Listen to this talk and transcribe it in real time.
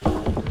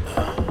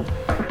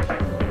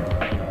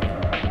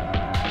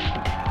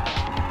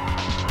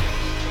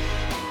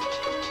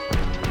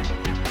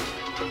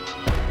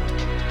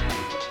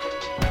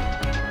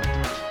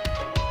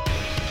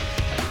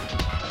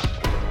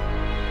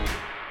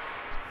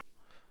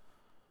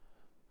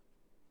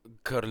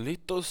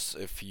Carlitos,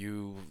 if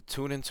you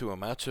tune into a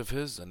match of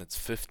his and it's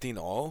 15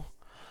 all,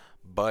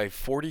 by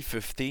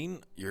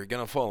 40-15, you're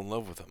gonna fall in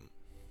love with him.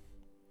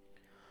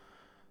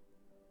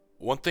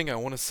 One thing I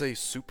want to say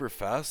super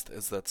fast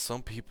is that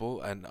some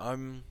people, and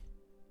I'm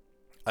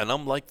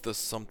like this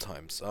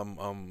sometimes.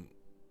 I'm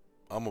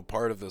a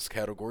part of this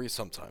category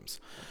sometimes.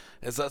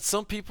 Is that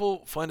some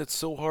people find it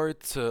so hard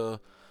to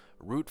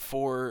root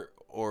for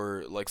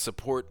or like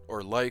support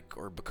or like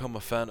or become a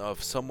fan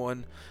of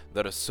someone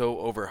that is so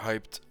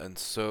overhyped and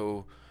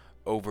so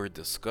over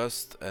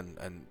discussed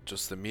and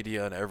just the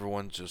media and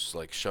everyone just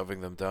like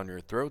shoving them down your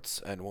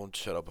throats and won't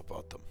shut up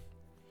about them.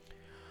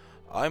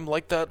 I'm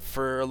like that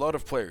for a lot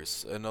of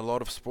players in a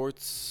lot of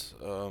sports.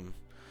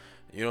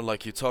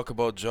 Like you talk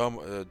about John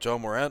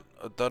Morant,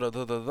 da da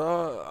da da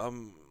da.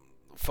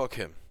 Fuck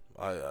him.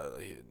 I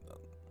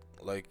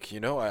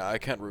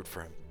can't root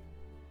for him.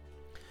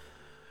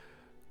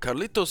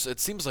 Carlitos,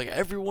 it seems like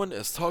everyone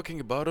is talking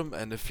about him,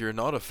 and if you're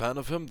not a fan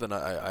of him, then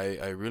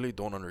I really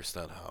don't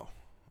understand how.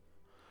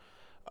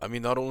 I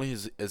mean, not only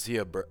is he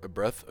a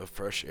breath of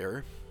fresh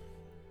air,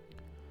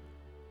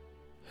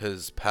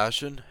 his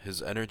passion,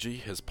 his energy,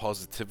 his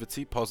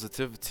positivity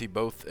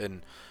both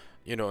in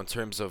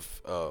terms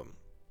of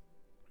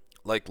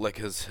like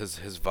his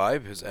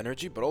vibe, his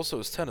energy, but also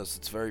his tennis.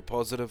 It's very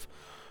positive,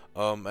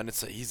 and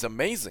he's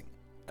amazing,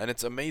 and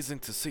it's amazing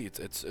to see.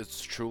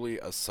 It's truly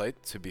a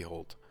sight to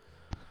behold.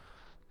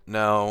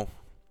 Now,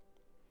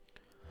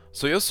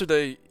 so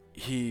yesterday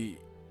he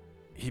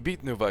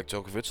beat Novak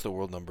Djokovic, the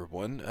world number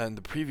one, and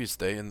the previous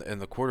day in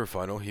the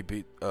quarterfinal he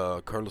beat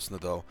Carlos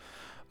Nadal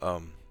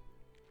um,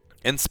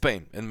 in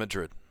Spain, in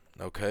Madrid.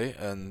 Okay,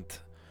 and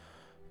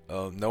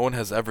no one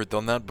has ever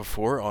done that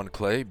before on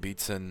clay,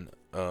 beats in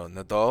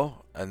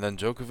Nadal and then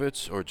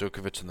Djokovic, or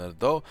Djokovic and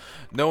Nadal.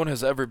 No one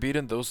has ever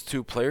beaten those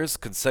two players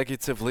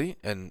consecutively,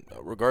 and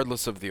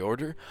regardless of the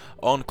order,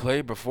 on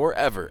clay before,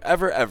 ever,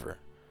 ever, ever.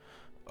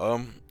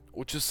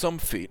 Which is some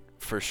feat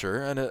for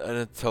sure, and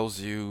it tells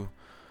you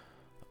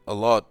a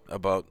lot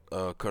about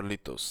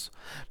Carlitos.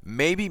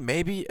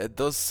 Maybe it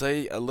does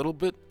say a little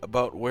bit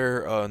about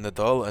where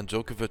Nadal and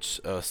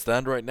Djokovic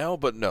stand right now,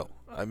 but no.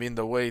 I mean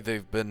the way they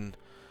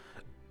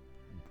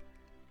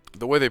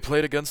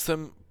played against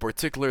him,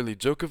 particularly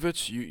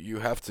Djokovic, you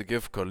have to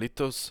give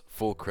Carlitos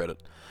full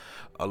credit.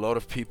 A lot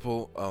of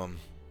people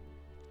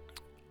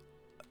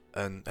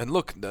and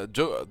look,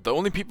 the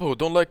only people who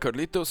don't like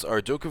Carlitos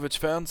are Djokovic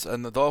fans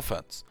and Nadal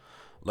fans,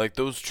 like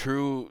those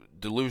true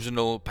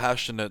delusional,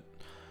 passionate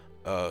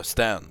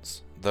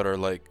stands that are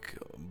like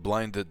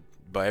blinded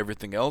by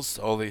everything else.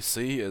 All they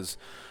see is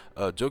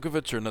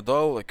Djokovic or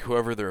Nadal, like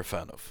whoever they're a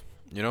fan of.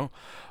 You know,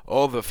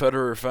 all the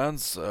Federer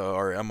fans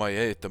are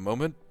MIA at the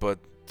moment, but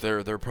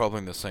they're probably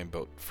in the same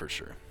boat for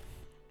sure.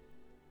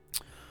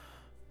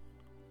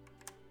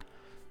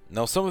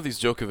 Now, some of these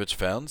Djokovic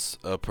fans,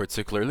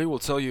 particularly, will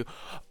tell you,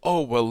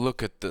 "Oh, well,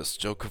 look at this.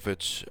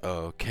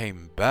 Djokovic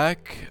came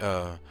back.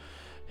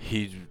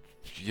 He,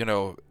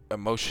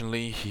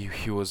 emotionally,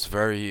 he was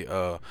very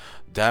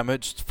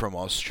damaged from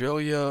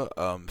Australia.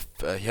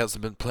 He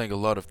hasn't been playing a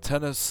lot of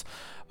tennis.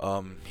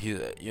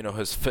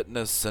 His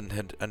fitness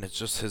and it's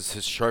just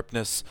his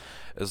sharpness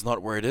is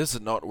not where it is.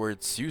 It's not where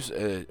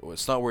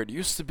it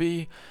used to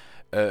be."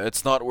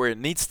 It's not where it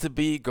needs to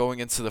be going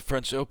into the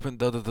French Open,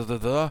 da da da da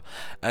da.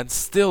 And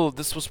still,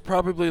 this was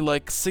probably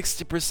like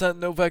 60%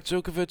 Novak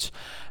Djokovic,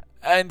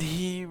 and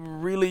he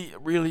really,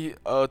 really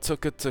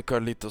took it to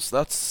Carlitos.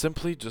 That's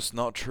simply just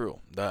not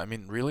true. I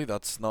mean, really,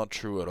 that's not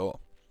true at all.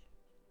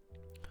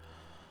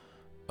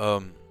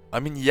 I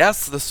mean,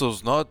 yes, this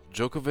was not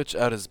Djokovic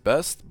at his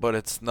best, but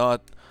it's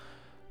not.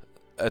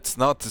 It's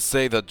not to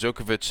say that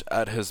Djokovic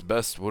at his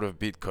best would have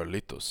beat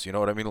Carlitos. You know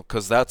what I mean?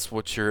 Because that's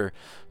what you're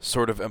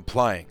sort of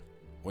implying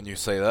when you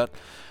say that.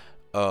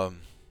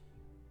 Um,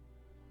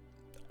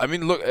 I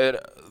mean, look,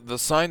 the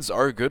signs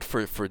are good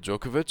for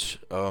Djokovic.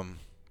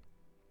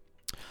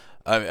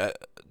 I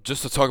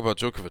just to talk about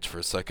Djokovic for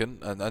a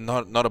second, and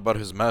not about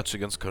his match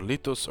against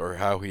Carlitos or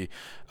how he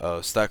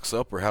stacks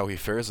up or how he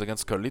fares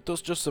against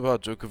Carlitos, just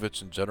about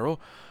Djokovic in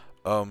general.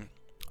 Um,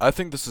 I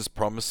think this is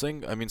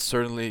promising. I mean,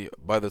 certainly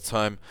by the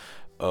time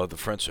the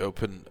French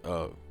Open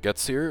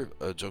gets here,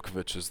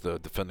 Djokovic is the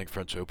defending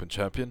French Open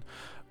champion.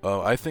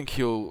 I think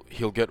he'll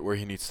get where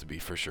he needs to be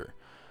for sure.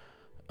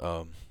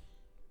 Um,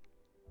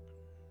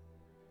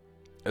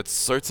 it's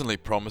certainly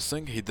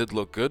promising. He did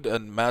look good,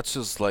 and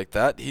matches like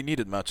that, he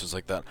needed matches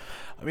like that.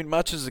 I mean,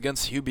 matches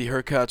against Hubie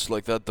Hurkacz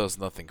like that does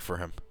nothing for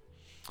him.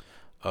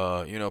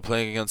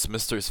 Playing against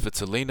Mr.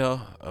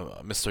 Svitolina,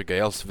 Mr.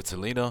 Gael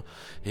Svitolina,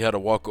 he had a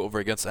walkover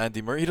against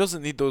Andy Murray. He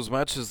doesn't need those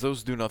matches;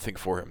 those do nothing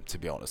for him, to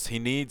be honest. He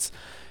needed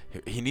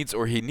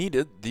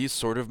these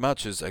sort of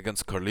matches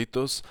against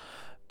Carlitos,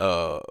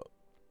 uh,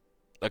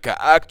 like an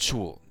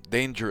actual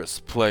dangerous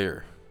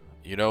player,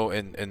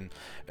 in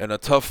a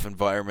tough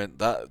environment.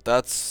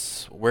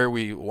 That's where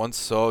we once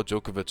saw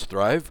Djokovic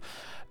thrive,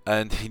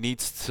 and he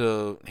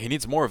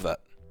needs more of that.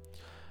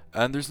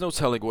 And there's no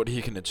telling what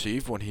he can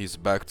achieve when he's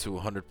back to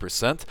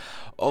 100%.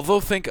 Although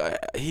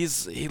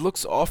he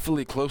looks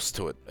awfully close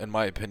to it, in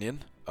my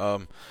opinion.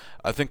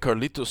 I think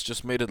Carlitos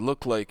just made it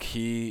look like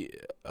he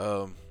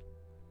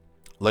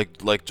like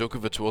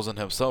Djokovic wasn't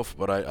himself,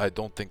 but I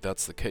don't think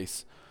that's the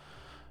case.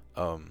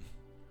 Um,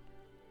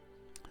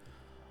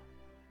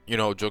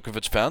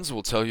 Djokovic fans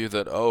will tell you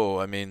that, oh,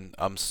 I mean,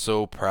 I'm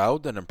so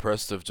proud and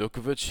impressed of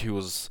Djokovic. He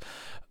was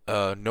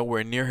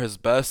nowhere near his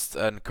best,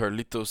 and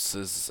Carlitos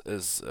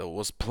is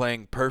was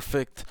playing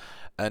perfect,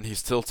 and he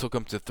still took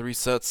him to 3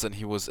 sets, and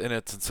he was in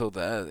it until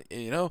the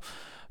end.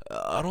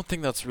 I don't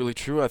think that's really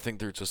true. I think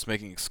they're just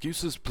making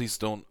excuses. Please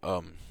don't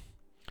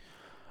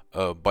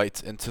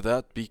bite into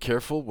that. Be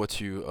careful what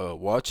you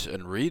watch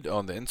and read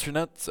on the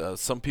internet.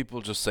 Some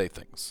people just say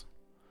things.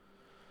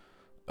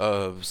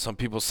 Some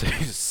people say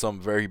some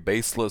very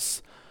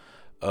baseless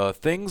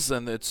things,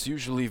 and it's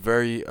usually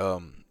very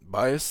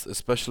biased,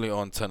 especially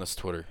on tennis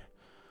Twitter.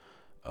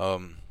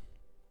 Um,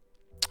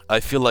 I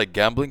feel like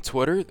gambling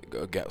Twitter,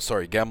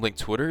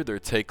 their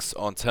takes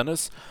on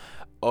tennis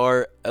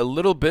are a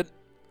little bit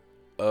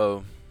uh,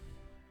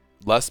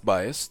 less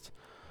biased.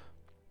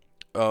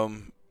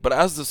 But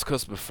as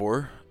discussed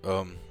before,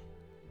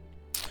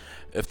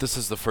 if this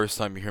is the first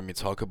time you hear me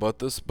talk about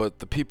this, but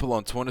the people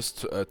on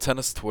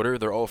tennis Twitter,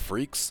 they're all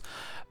freaks,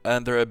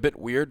 and they're a bit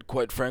weird,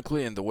 quite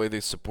frankly, in the way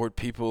they support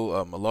people.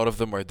 A lot of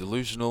them are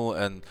delusional,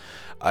 and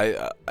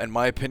in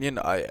my opinion,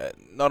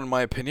 not in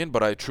my opinion,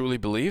 but I truly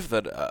believe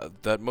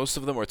that most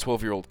of them are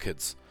 12-year-old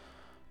kids,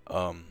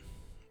 um,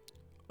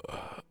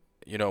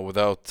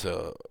 without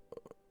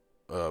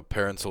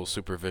parental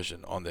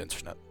supervision on the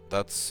internet.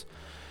 That's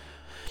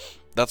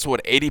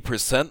what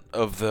 80%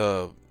 of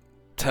the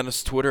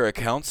tennis Twitter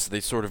accounts, they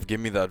sort of give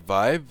me that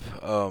vibe.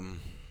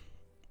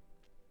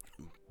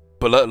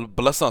 But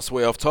let's not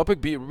sway off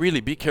topic.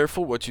 Be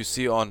careful what you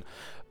see on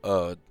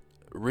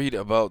read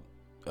about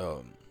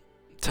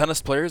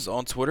tennis players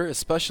on Twitter,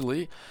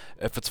 especially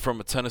if it's from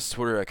a tennis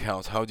Twitter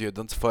account. How do you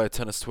identify a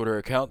tennis Twitter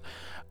account?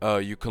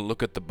 You can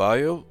look at the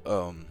bio.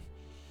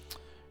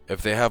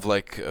 If they have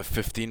like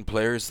 15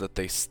 players that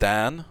they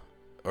stan,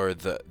 or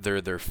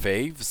they're their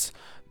faves,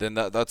 then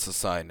that's a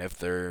sign. If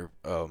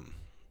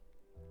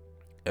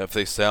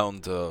they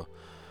sound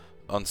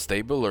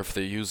unstable, or if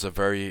they use a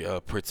very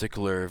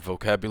particular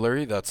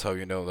vocabulary, that's how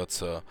you know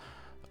that's a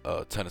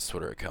tennis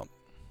Twitter account.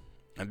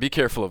 And be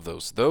careful of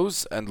those.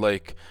 Those and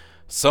like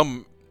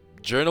some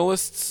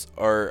journalists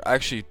are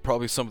actually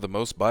probably some of the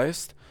most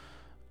biased.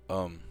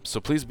 So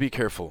please be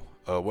careful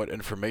what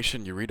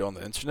information you read on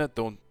the internet.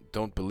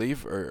 Don't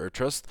believe or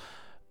trust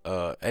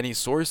any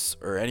source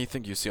or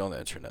anything you see on the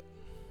internet.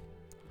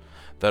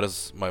 That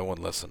is my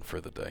one lesson for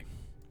the day.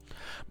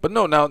 But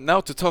no, now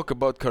to talk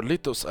about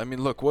Carlitos. I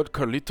mean, look, what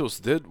Carlitos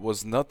did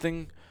was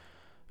nothing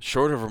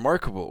short of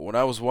remarkable. When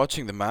I was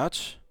watching the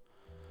match,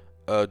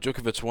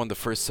 Djokovic won the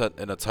first set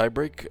in a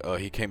tiebreak.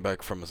 He came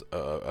back from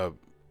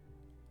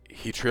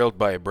he trailed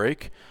by a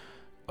break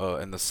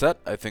in the set.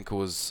 I think it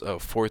was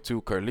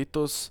 4-2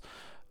 Carlitos.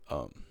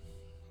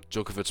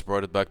 Djokovic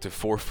brought it back to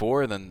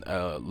 4-4 and then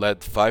led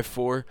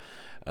 5-4.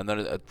 And then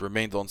it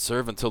remained on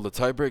serve until the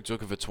tiebreak.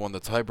 Djokovic won the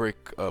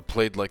tiebreak,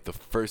 played like the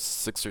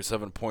first 6 or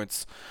 7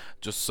 points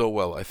just so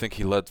well. I think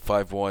he led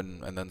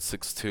 5-1 and then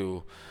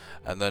 6-2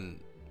 and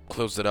then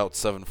closed it out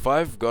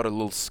 7-5. Got a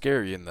little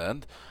scary in the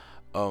end.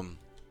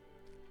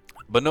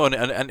 But no,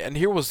 and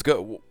here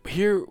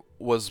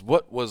was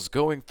what was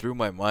going through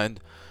my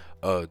mind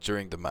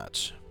during the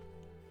match.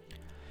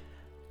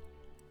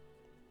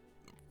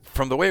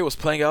 From the way it was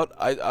playing out,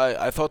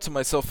 I thought to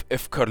myself,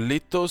 if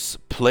Carlitos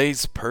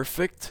plays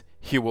perfect,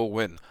 he will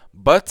win.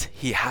 But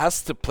he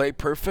has to play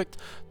perfect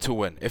to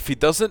win. If he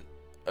doesn't,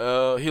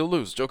 he'll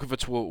lose.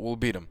 Djokovic will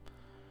beat him.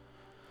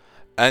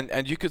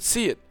 And you could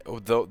see it.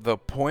 The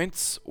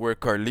points where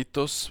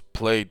Carlitos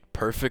played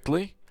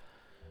perfectly,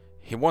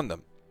 he won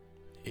them.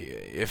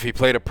 If he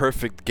played a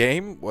perfect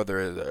game,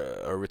 whether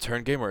a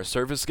return game or a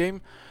service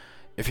game,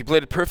 if he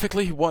played it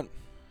perfectly, he won.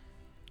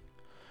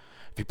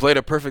 If he played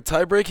a perfect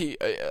tiebreak,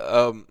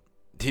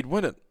 he'd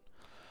win it.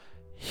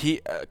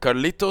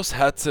 Carlitos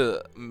had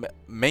to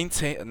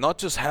maintain, not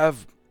just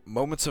have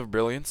moments of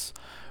brilliance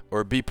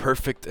or be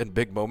perfect in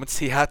big moments.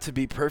 He had to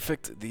be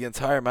perfect the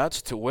entire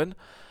match to win.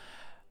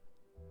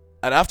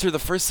 And after the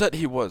first set,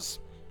 he was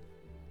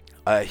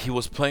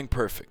playing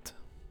perfect.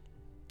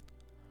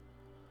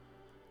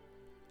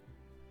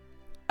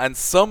 And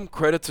some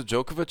credit to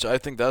Djokovic. I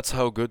think that's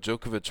how good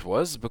Djokovic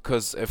was,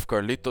 because if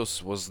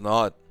Carlitos was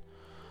not,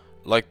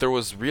 like, there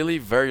was really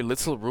very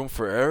little room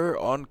for error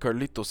on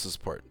Carlitos'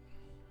 part.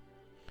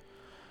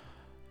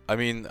 I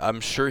mean,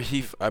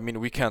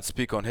 we can't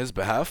speak on his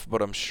behalf,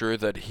 but I'm sure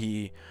that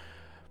he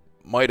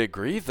might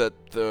agree that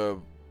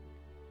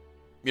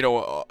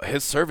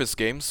his service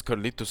games,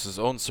 Carlitos'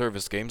 own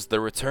service games, the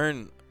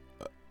return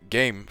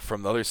game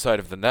from the other side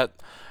of the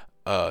net,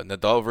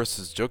 Nadal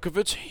versus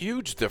Djokovic,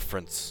 huge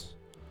difference.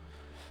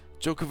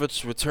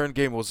 Djokovic's return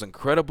game was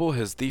incredible.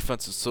 His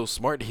defense is so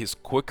smart. He's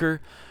quicker.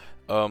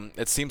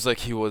 It seems like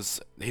he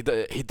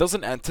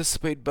doesn't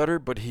anticipate better,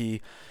 but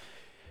he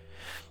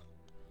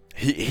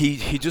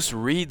he just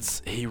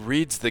reads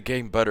the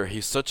game better.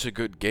 He's such a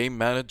good game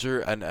manager,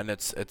 and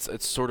it's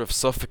sort of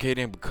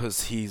suffocating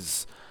because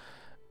he's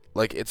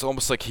like, it's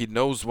almost like he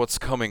knows what's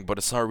coming, but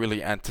it's not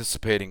really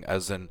anticipating,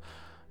 as in,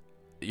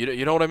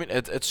 you know what I mean?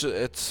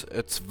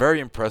 It's very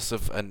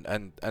impressive,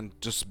 and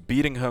just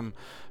beating him,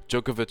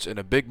 Djokovic, in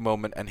a big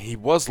moment, and he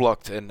was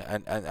locked in,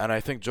 and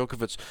I think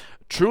Djokovic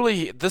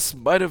truly, this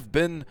might have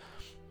been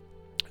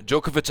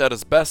Djokovic at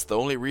his best. The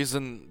only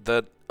reason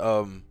that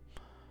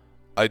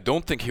I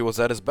don't think he was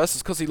at his best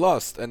is because he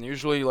lost, and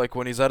usually, like,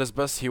 when he's at his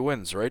best, he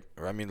wins, right?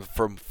 I mean,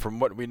 from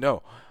what we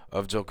know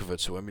of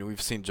Djokovic, I mean,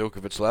 we've seen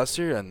Djokovic last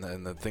year, and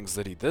the things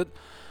that he did,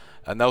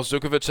 and that was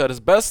Djokovic at his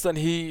best, and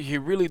he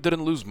really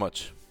didn't lose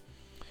much.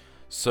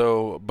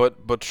 So,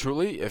 but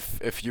truly,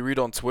 if you read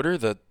on Twitter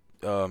that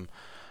um,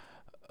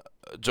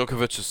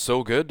 Djokovic is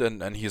so good,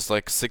 and he's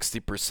like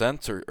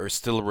 60% or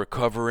still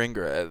recovering,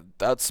 or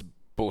that's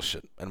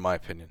bullshit in my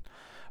opinion.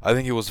 I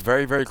think he was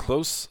very, very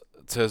close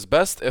to his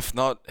best, if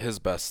not his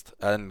best,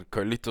 and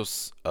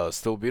Carlitos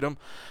still beat him,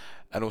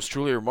 and it was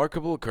truly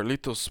remarkable.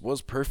 Carlitos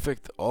was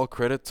perfect. All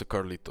credit to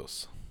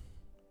Carlitos.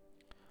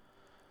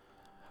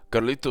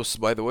 Carlitos,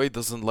 by the way,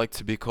 doesn't like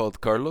to be called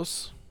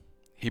Carlos.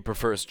 He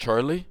prefers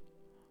Charlie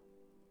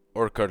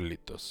or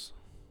Carlitos.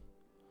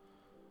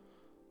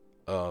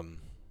 Um,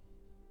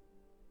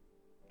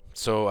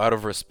 so out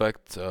of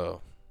respect to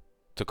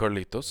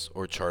Carlitos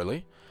or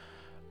Charlie,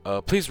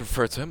 please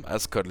refer to him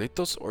as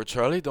Carlitos or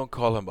Charlie. Don't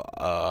call him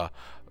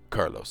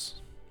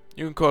Carlos.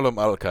 You can call him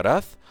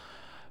Alcaraz,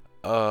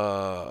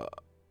 uh,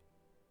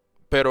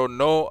 pero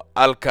no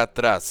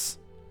Alcatraz.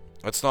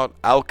 It's not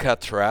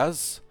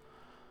Alcatraz.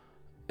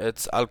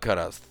 It's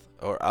Alcaraz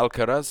or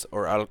Alcaraz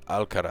or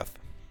Alcaraz.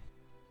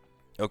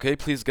 Okay,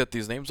 please get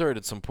these names right.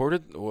 It's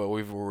important.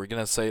 We're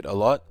gonna say it a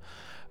lot.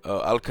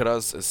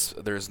 Alcaraz is,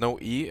 there's no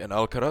e in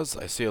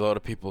Alcaraz. I see a lot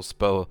of people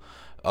spell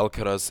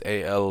Alcaraz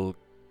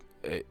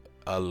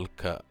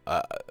Alca.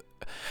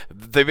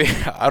 They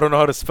may, I don't know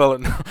how to spell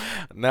it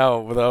now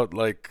without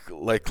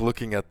like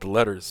looking at the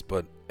letters,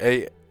 but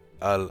a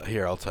al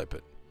here I'll type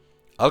it.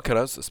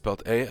 Alcaraz is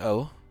spelled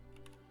Alcaraz,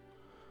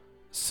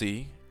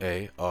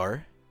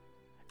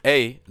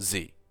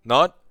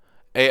 not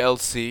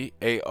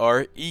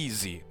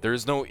Alcarez. There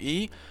is no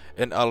e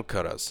in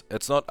Alcaraz.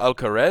 It's not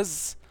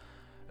Alcarez.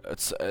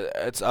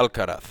 It's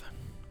Alcaraz.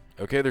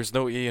 Okay, there's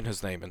no e in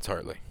his name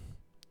entirely,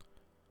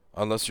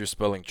 unless you're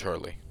spelling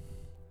Charlie.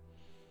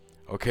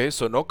 Okay,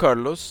 so no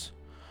Carlos,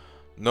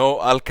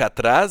 no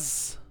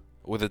Alcatraz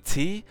with a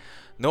T,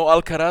 no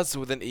Alcaraz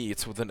with an E,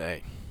 it's with an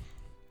A.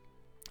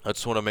 I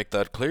just want to make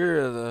that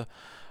clear.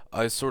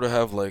 I sort of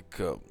have like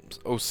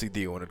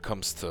OCD when it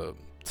comes to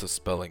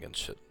spelling and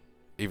shit.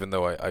 Even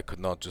though I could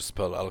not just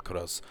spell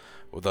Alcaraz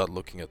without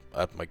looking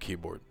at my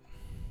keyboard.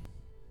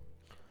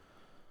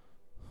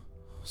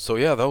 So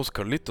yeah, that was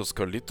Carlitos.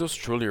 Carlitos,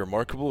 truly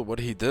remarkable. What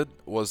he did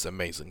was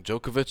amazing.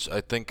 Djokovic, I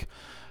think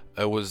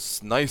it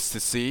was nice to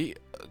see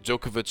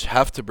Djokovic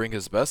have to bring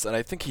his best, and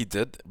I think he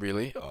did,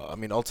 really. I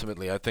mean,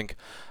 ultimately, I think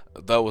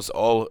that was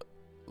all,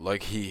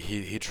 like,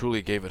 he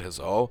truly gave it his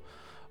all.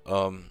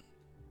 And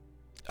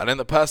in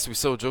the past, we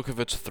saw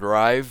Djokovic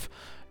thrive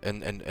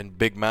in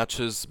big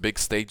matches, big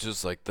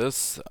stages like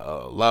this.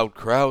 Loud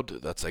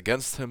crowd that's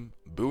against him,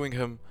 booing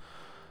him.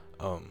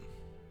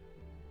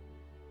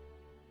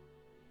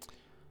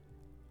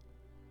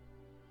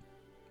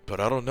 But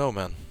I don't know,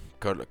 man.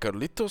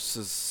 Carlitos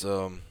is,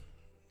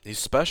 he's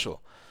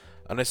special.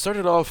 And I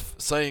started off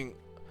saying,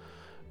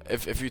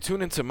 if you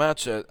tune into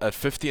match at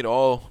 15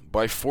 all,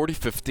 by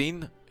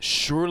 40-15,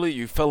 surely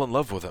you fell in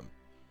love with him.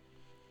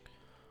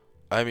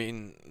 I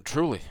mean,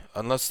 truly,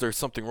 unless there's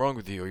something wrong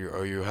with you,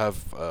 or you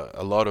have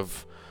a lot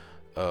of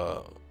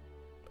uh,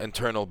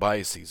 internal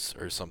biases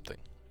or something,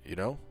 you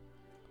know?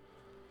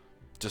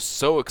 Just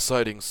so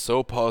exciting,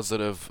 so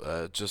positive,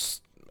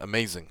 just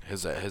amazing.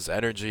 His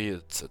energy,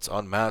 it's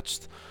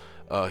unmatched.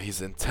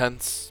 He's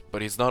intense,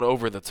 but he's not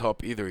over the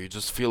top either. You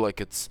just feel like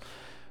it's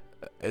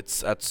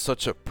at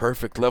such a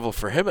perfect level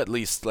for him, at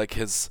least. Like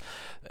his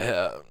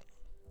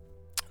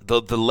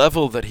the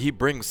level that he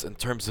brings in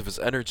terms of his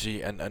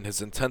energy and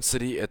his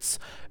intensity, it's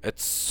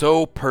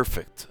so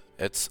perfect.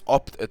 It's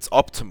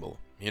optimal.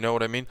 You know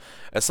what I mean?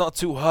 It's not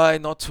too high,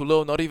 not too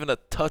low, not even a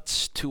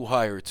touch too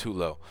high or too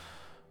low.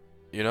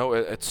 You know,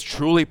 it's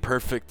truly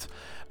perfect,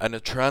 and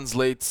it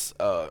translates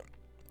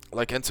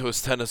like into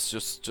his tennis.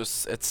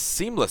 Just it's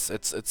seamless.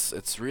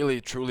 It's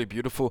really truly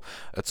beautiful.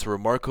 It's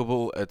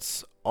remarkable.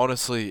 It's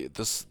honestly,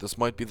 this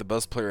might be the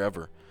best player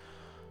ever.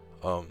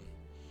 Um,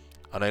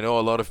 and I know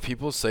a lot of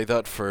people say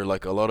that for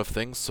like a lot of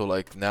things. So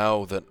like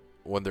now that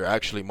when there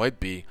actually might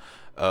be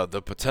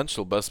the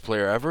potential best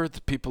player ever,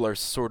 the people are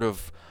sort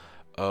of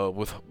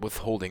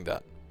withholding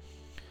that.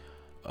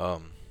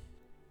 Um,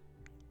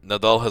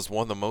 Nadal has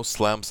won the most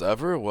slams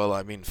ever. Well,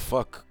 I mean,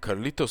 fuck,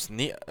 Carlitos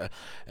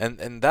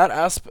and in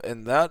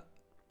that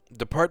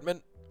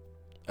department,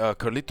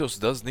 Carlitos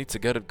does need to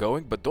get it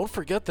going. But don't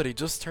forget that he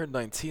just turned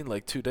 19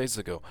 like 2 days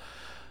ago.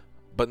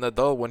 But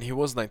Nadal, when he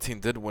was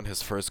 19, did win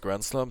his first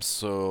Grand Slam,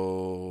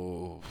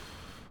 so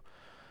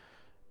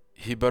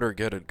he better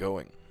get it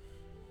going.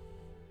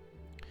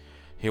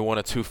 He won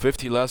a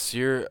 250 last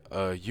year,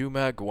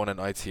 UMAG, won an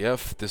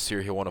ITF. This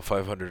year he won a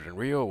 500 in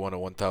Rio, won a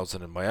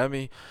 1000 in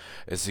Miami.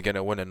 Is he going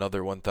to win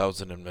another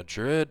 1000 in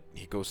Madrid?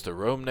 He goes to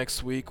Rome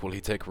next week. Will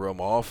he take Rome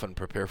off and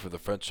prepare for the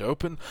French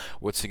Open?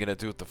 What's he going to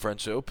do with the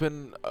French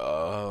Open?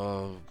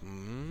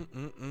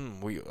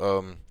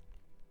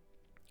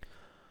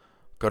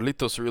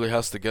 Carlitos really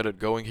has to get it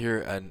going here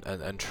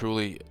and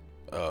truly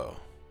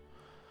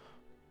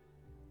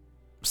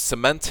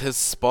cement his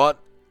spot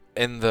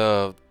in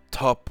the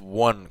top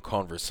one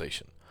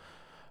conversation.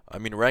 I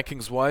mean,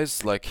 rankings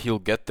wise, like he'll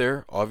get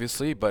there,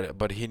 obviously,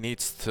 but he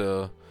needs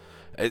to.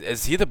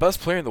 Is he the best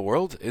player in the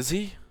world? Is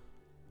he?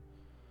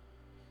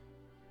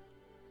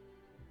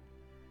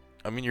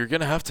 I mean, you're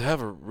gonna have to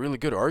have a really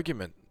good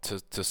argument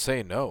to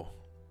say no,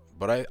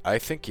 but I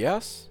think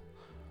yes.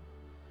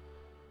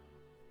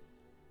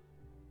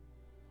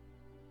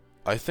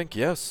 I think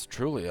yes,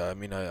 truly. I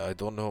mean, I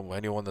don't know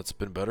anyone that's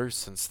been better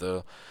since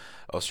the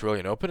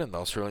Australian Open. In the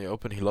Australian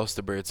Open, he lost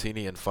to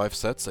Berrettini in 5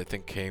 sets. I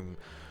think came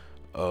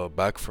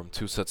back from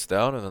 2 sets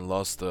down and then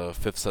lost the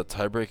fifth set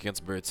tiebreak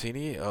against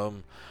Berrettini.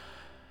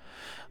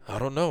 I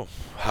don't know.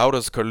 How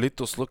does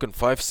Carlitos look in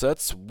 5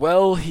 sets?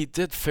 Well, he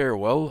did fare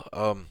well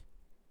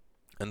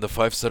in the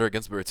 5 setter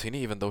against Berrettini,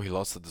 even though he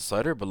lost the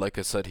decider. But like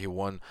I said, he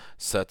won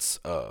sets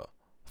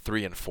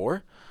 3 and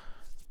 4,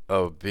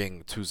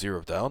 being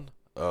 2-0 down.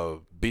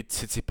 Beat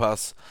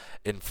Tsitsipas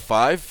in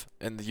 5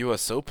 in the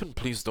US Open.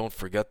 Please don't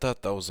forget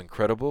that. That was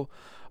incredible.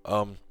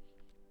 And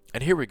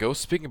here we go.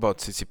 Speaking about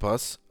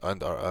Tsitsipas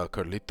and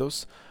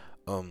Carlitos.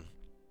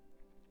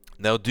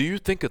 Now, do you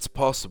think it's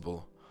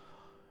possible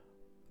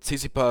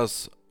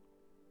Tsitsipas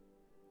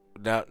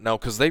now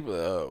because they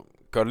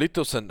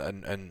Carlitos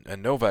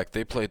and Novak,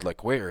 they played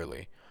like way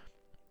early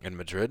in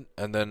Madrid,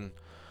 and then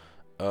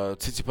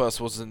Tsitsipas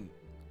wasn't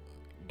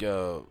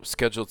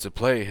scheduled to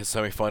play his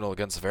semifinal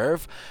against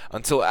Zverev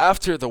until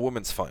after the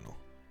women's final.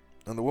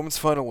 And the women's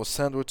final was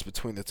sandwiched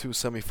between the two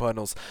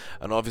semifinals,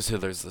 and obviously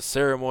there's the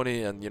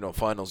ceremony, and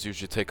finals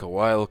usually take a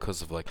while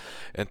because of like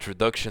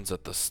introductions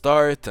at the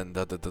start and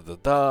da da da da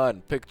da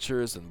and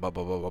pictures and ba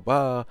ba ba ba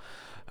ba,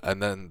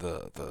 and then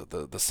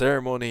the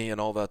ceremony and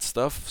all that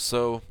stuff.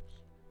 So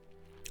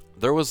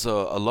there was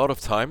a lot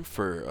of time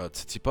for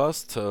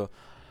Tsitsipas to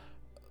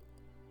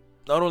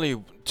not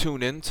only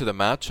tune in to the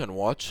match and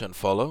watch and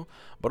follow,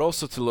 but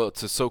also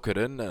to soak it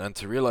in and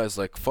to realize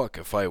like, fuck,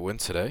 if I win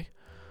today,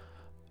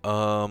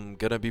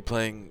 gonna be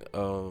playing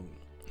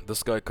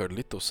this guy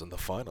Carlitos in the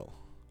final.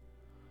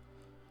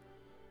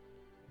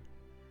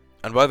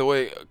 And by the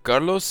way,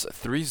 Carlos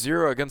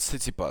 3-0 against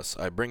Tsitsipas.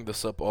 I bring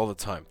this up all the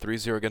time.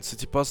 3-0 against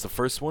Tsitsipas, the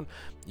first one,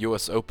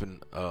 US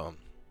Open,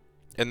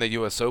 in the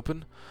US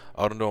Open.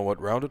 I don't know what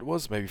round it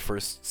was, maybe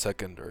first,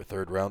 second, or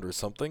third round or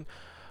something.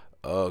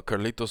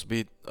 Carlitos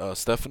beat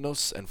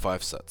Stefanos in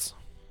 5 sets.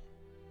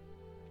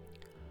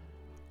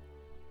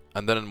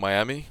 And then in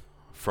Miami,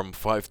 from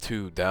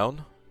 5-2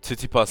 down,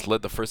 Tsitsipas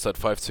led the first set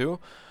 5-2.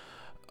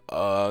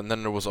 And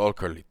then there was all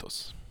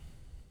Carlitos.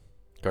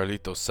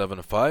 Carlitos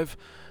 7-5.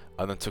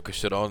 And then took a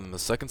shit on in the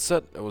second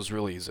set. It was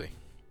really easy.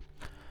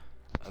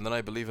 And then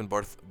I believe in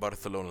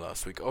Barcelona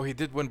last week. Oh, he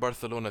did win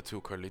Barcelona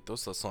too,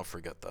 Carlitos. Let's not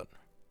forget that.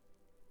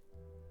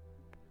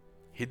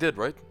 He did,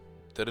 right?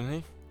 Didn't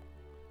he?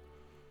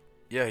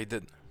 Yeah, he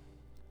did.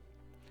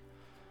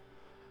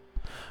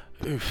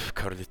 Oof,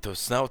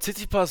 Carlitos. Now,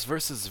 Tsitsipas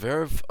versus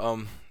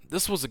Zverev.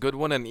 This was a good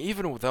one, and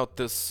even without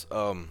this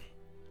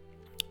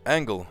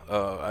angle,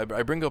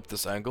 I bring up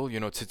this angle.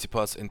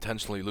 Tsitsipas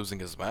intentionally losing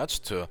his match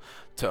to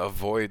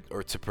avoid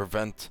or to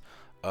prevent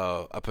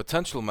a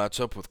potential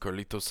matchup with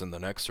Carlitos in the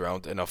next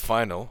round in a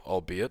final,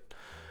 albeit.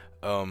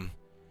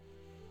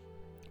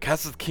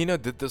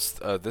 Kasatkina did this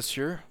this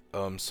year.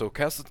 So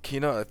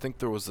Kasatkina, I think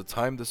there was a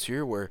time this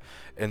year where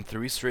in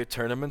 3 straight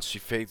tournaments she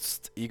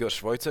faced Iga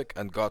Swiatek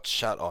and got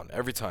shat on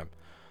every time.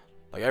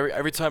 Like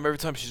every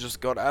time she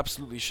just got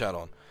absolutely shat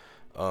on.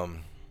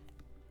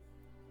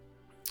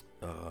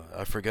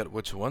 I forget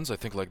which ones. I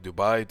think like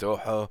Dubai,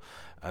 Doha,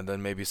 and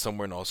then maybe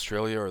somewhere in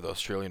Australia or the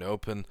Australian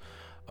Open.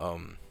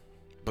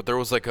 But there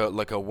was like a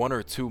 1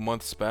 or 2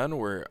 month span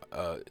where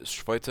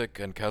Swiatek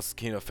and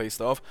Kasatkina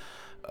faced off,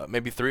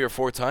 maybe 3 or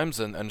 4 times,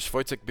 and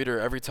Swiatek beat her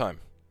every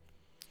time.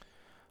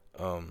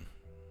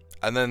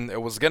 And then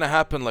it was gonna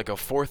happen like a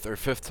 4th or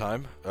 5th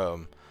time,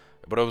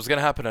 but it was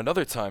gonna happen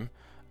another time,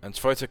 and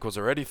Swiatek was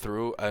already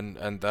through,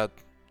 and that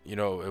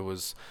it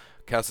was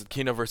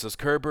Kasatkina versus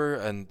Kerber,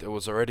 and it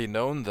was already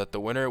known that the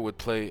winner would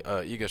play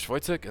Iga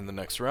Swiatek in the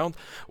next round.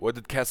 What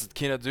did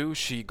Kasatkina do?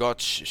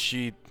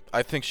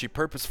 I think she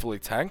purposefully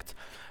tanked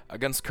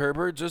against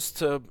Kerber just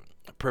to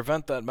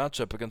prevent that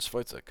matchup against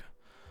Swiatek.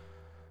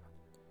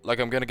 Like,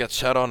 I'm gonna get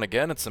shat on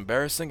again. It's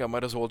embarrassing. I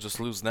might as well just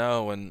lose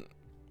now, and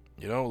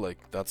like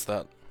that's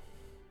that.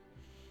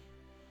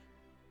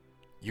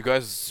 You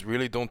guys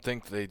really don't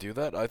think they do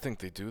that? I think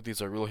they do.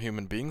 These are real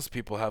human beings.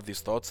 People have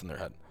these thoughts in their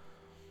head.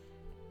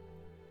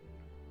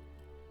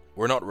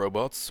 We're not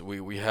robots.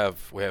 We have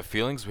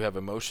feelings, we have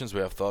emotions, we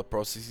have thought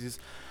processes.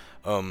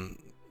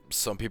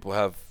 Some people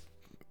have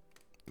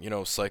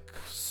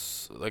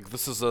like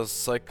this is a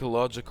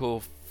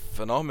psychological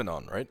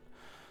phenomenon, right?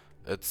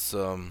 It's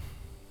um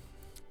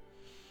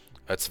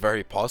it's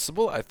very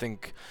possible. I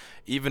think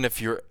even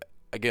if you're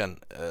again,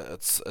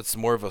 it's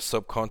more of a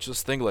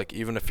subconscious thing. Like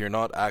even if you're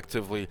not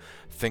actively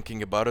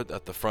thinking about it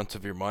at the front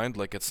of your mind,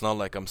 like it's not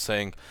like I'm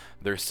saying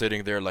they're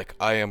sitting there like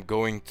I am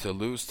going to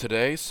lose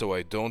today, so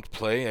I don't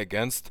play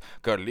against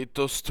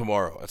Carlitos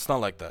tomorrow. It's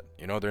not like that.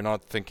 They're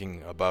not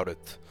thinking about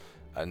it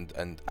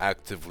and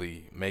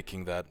actively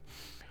making that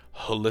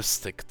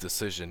holistic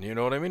decision. You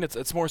know what I mean?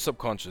 It's more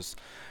subconscious.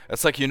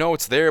 It's like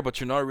it's there, but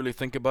you're not really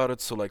thinking about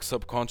it. So like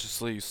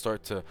subconsciously, you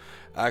start to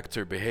act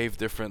or behave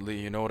differently.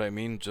 You know what I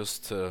mean?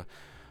 Just to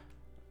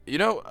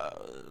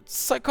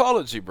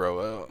psychology,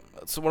 bro.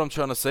 That's what I'm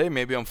trying to say.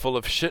 Maybe I'm full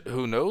of shit.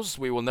 Who knows?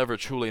 We will never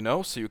truly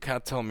know. So you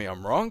can't tell me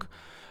I'm wrong.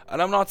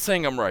 And I'm not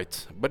saying I'm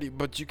right,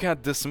 but you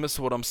can't dismiss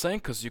what I'm saying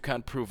because you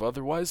can't prove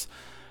otherwise.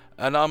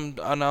 And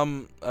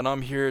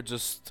I'm here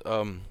just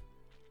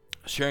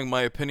sharing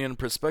my opinion and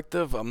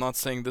perspective. I'm not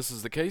saying this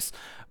is the case,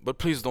 but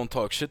please don't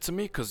talk shit to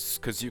me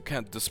because you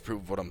can't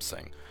disprove what I'm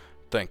saying.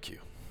 Thank you.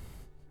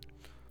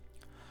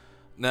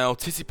 Now,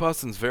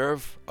 Tsitsipas and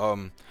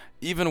Zverev,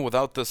 even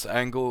without this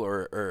angle,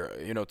 or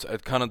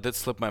it kind of did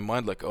slip my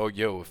mind, like, oh,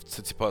 yo, if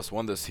Tsitsipas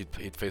won this,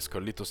 he'd face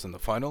Carlitos in the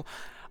final.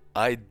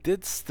 I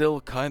did still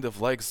kind of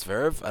like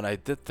Zverev, and I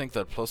did think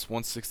that plus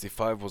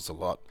 165 was a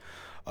lot.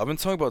 I've been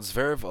talking about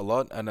Zverev a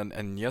lot, and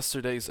in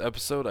yesterday's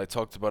episode, I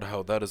talked about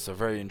how that is a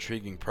very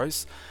intriguing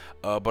price.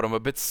 But I'm a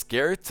bit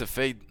scared to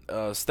fade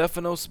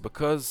Stefanos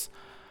because,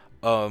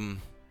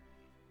 um,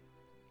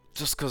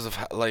 just because of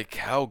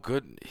how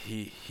good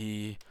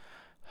he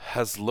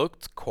has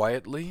looked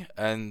quietly,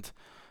 and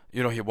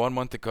he won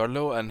Monte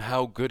Carlo, and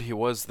how good he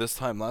was this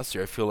time last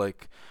year. I feel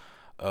like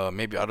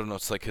maybe I don't know,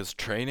 it's like his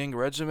training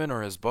regimen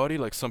or his body.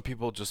 Like some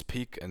people just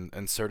peak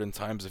in certain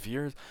times of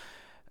years.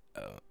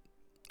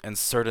 And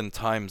certain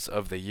times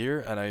of the year,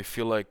 and I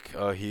feel like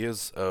he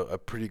is a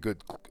pretty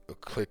good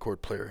clay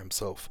court player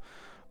himself.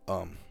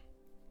 Um,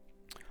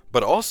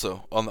 but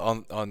also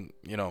on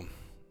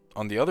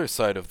the other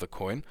side of the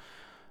coin,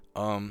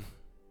 um,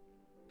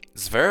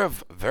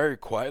 Zverev very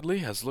quietly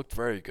has looked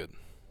very good.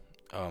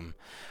 Um,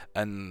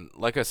 and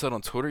like I said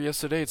on Twitter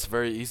yesterday, it's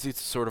very easy to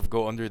sort of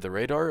go under the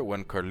radar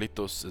when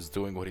Carlitos is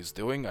doing what he's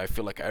doing. I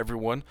feel like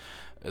everyone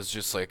is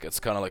just like, it's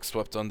kind of like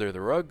swept under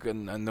the rug,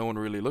 and no one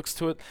really looks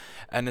to it.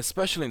 And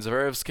especially in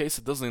Zverev's case,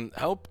 it doesn't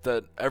help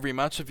that every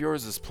match of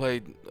yours is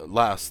played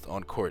last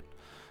on court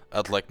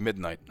at like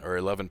midnight or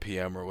 11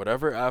 p.m. or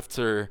whatever.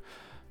 After,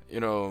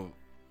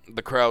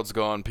 the crowd's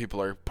gone, people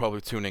are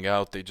probably tuning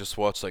out. They just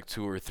watch like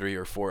 2 or 3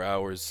 or 4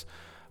 hours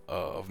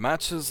of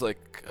matches.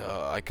 Like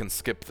I can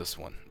skip this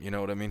one. You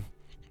know what I mean?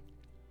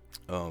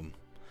 Um,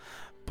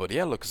 but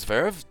yeah, look,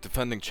 Zverev,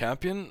 defending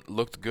champion,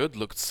 looked good,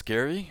 looked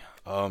scary.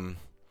 We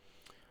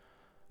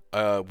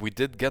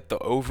did get the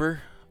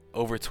over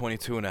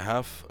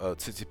 22.5.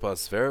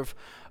 Tsitsipas Zverev.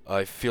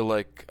 I feel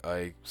like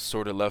I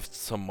sort of left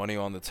some money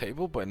on the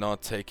table by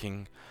not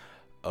taking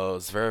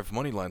Zverev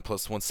money line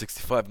plus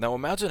 165. Now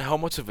imagine how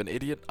much of an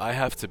idiot I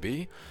have to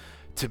be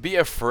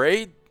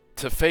afraid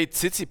to fade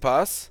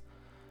Tsitsipas,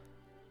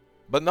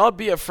 but not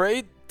be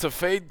afraid to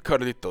fade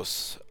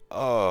Carlitos.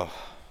 But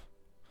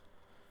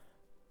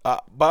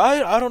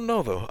I don't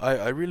know though.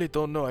 I really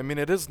don't know. I mean,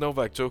 it is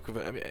Novak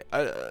Djokovic. I mean,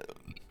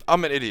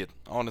 I'm an idiot,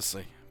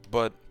 honestly.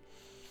 But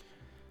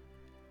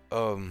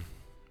um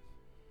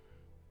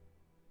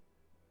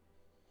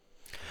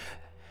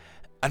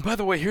And by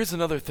the way, here's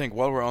another thing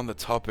while we're on the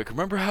topic.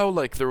 Remember how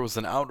like there was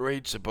an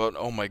outrage about,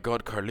 oh my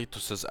god,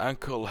 Carlitos'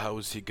 ankle, how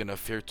is he gonna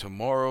fare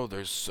tomorrow?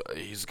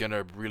 He's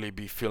gonna really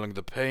be feeling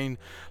the pain.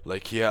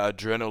 Like yeah,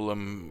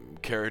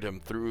 adrenaline carried him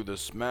through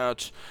this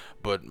match,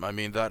 but I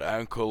mean that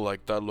ankle,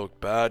 like that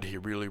looked bad. He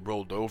really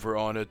rolled over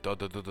on it, da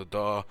da da da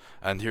da.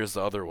 And here's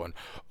the other one.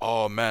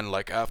 Oh man,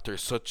 like after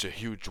such a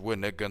huge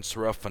win against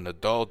Rafa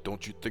Nadal,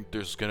 don't you think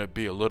there's gonna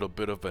be a little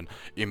bit of an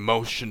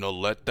emotional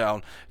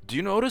letdown? Do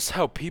you notice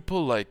how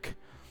people like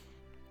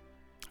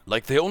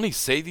they only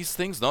say these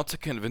things not to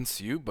convince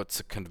you, but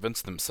to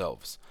convince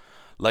themselves.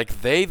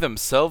 Like they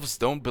themselves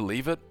don't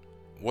believe it,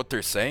 what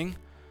they're saying,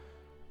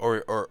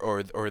 or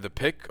the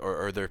pick,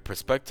 or their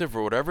perspective,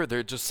 or whatever.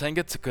 They're just saying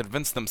it to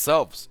convince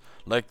themselves.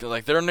 Like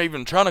they're not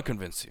even trying to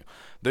convince you.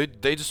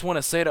 They just want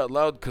to say it out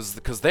loud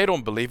because they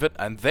don't believe it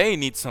and they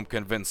need some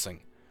convincing.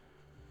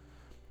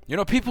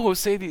 People who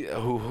say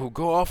who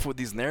go off with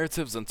these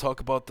narratives and talk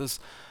about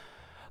this.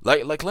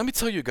 Like let me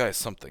tell you guys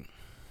something.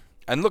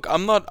 And look,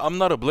 I'm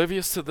not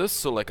oblivious to this,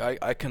 so like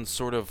I can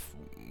sort of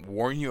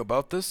warn you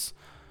about this.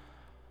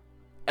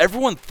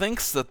 Everyone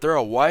thinks that they're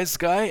a wise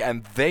guy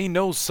and they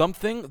know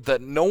something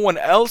that no one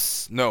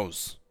else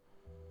knows.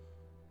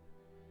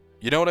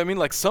 You know what I mean?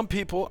 Like some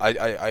people,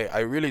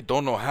 I really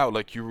don't know how.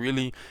 Like you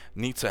really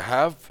need to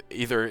have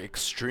either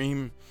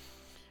extreme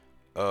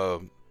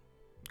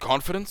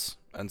confidence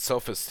and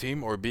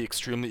self-esteem, or be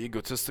extremely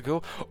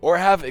egotistical, or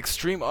have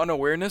extreme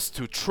unawareness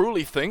to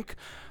truly think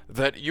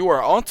that you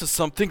are onto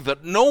something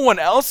that no one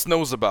else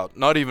knows about.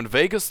 Not even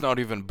Vegas, not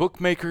even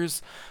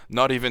bookmakers,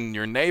 not even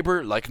your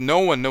neighbor. Like, no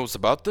one knows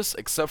about this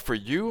except for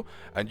you,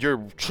 and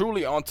you're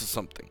truly onto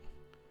something.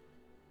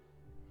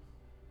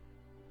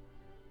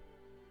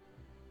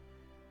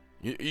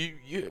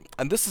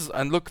 And this is,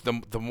 and look,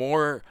 the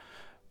more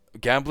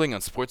gambling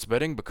and sports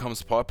betting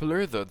becomes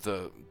popular, the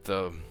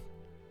the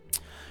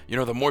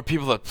more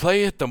people that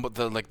play it, the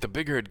like the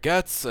bigger it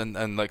gets,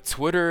 and like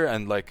Twitter,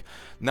 and like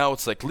now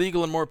it's like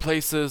legal in more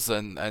places,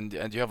 and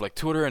you have like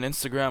Twitter and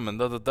Instagram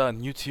and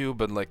and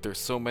YouTube, and like there's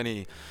so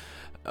many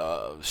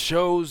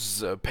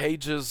shows,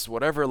 pages,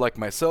 whatever, like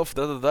myself,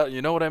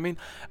 you know what I mean?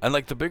 And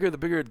like the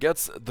bigger it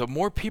gets, the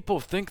more people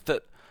think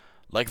that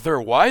like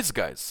they're wise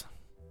guys.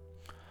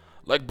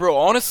 Like, bro,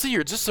 honestly,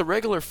 you're just a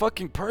regular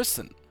fucking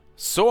person.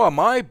 So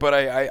am I, but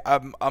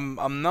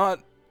I'm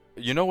not.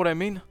 You know what I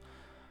mean?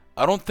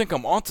 I don't think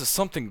I'm onto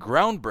something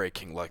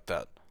groundbreaking like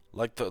that.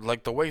 Like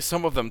the way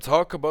some of them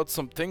talk about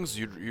some things,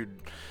 you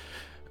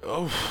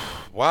oh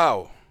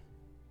wow.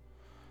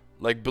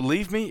 Like,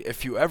 believe me,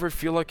 if you ever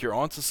feel like you're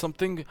onto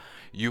something,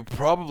 you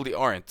probably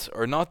aren't.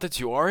 Or not that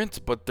you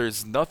aren't, but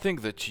there's nothing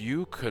that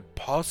you could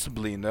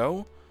possibly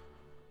know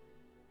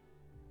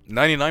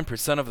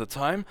 99% of the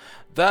time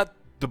that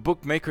the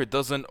bookmaker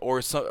doesn't,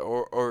 or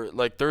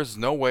like there's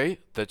no way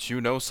that you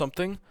know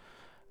something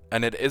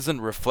and it isn't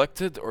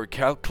reflected or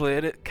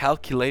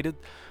calculated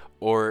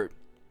or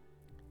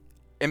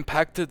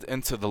impacted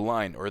into the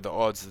line or the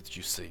odds that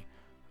you see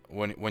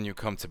when you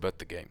come to bet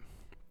the game.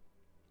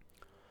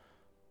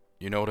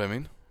 You know what I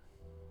mean?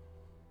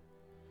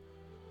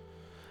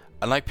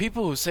 And like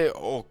people who say,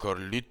 "Oh,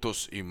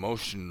 Carlitos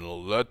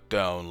emotional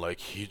letdown, like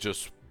he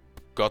just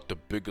got the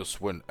biggest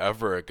win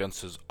ever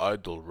against his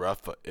idol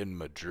Rafa in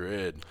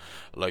Madrid.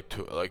 Like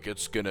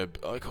it's gonna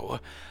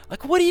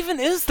like what even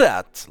is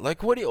that?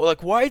 Like what do you,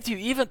 like why do you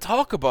even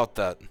talk about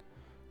that?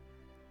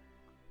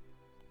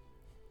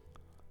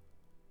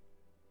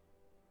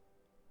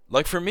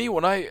 Like for me,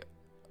 when I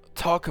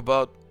talk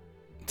about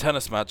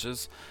tennis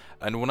matches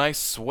and when I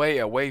sway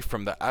away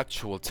from the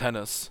actual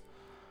tennis,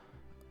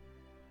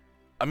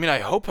 I mean, I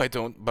hope I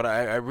don't, but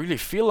I really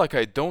feel like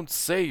I don't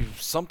say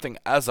something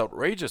as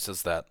outrageous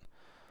as that.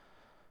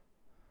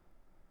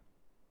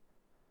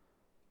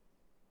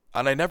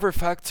 And I never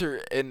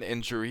factor in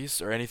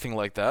injuries or anything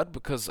like that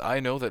because I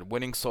know that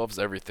winning solves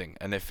everything.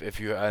 And if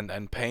you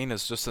and pain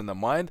is just in the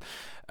mind,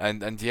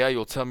 and yeah,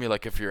 you'll tell me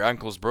like if your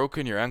ankle's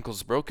broken.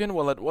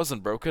 Well, it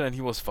wasn't broken, and he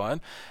was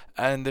fine.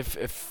 And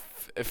if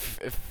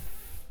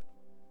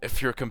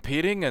you're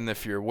competing and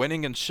if you're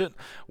winning and shit,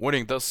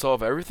 winning does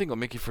solve everything. It'll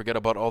make you forget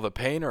about all the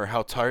pain or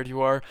how tired you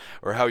are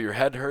or how your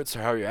head hurts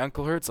or how your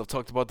ankle hurts. I've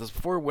talked about this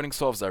before. Winning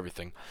solves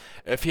everything.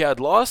 If he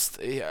had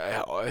lost,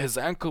 his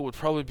ankle would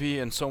probably be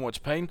in so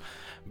much pain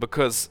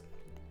because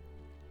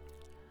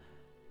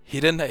he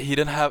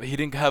didn't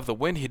have the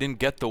win. He didn't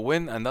get the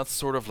win, and that's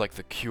sort of like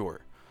the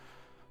cure.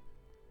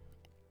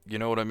 You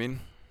know what I mean?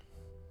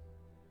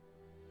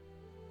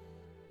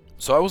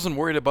 So I wasn't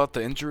worried about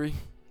the injury.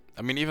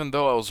 I mean, even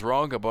though I was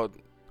wrong about,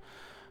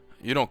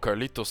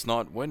 Carlitos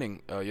not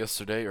winning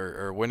yesterday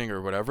or winning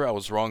or whatever, I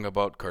was wrong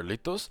about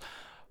Carlitos.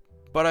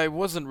 But I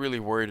wasn't really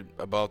worried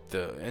about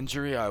the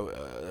injury.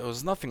 It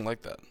was nothing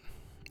like that.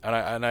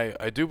 And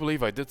I do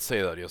believe I did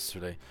say that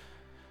yesterday.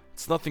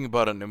 It's nothing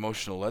about an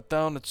emotional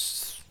letdown.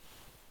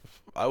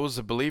 I was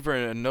a believer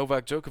in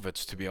Novak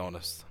Djokovic, to be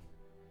honest.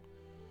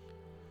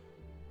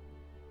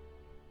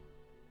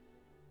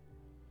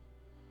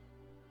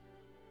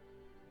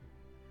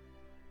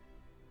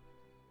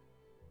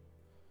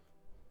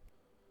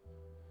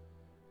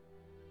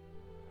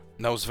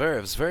 Now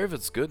Zverev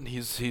is good. He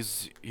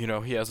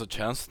has a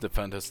chance to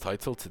defend his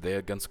title today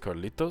against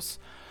Carlitos.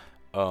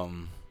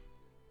 Um,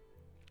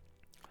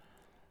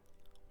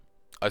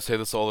 I say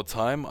this all the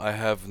time. I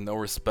have no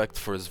respect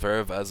for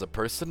Zverev as a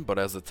person, but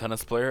as a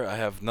tennis player, I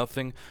have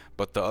nothing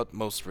but the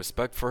utmost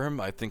respect for him.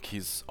 I think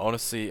he's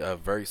honestly a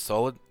very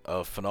solid,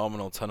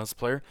 phenomenal tennis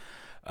player.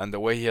 And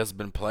the way he has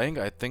been playing,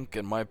 I think,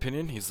 in my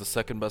opinion, he's the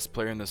second best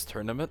player in this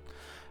tournament.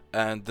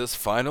 And this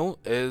final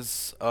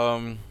is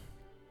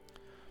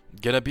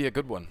gonna be a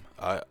good one.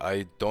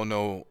 I don't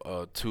know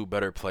two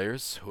better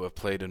players who have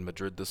played in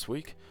Madrid this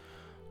week.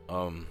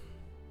 Um,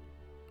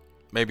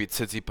 Maybe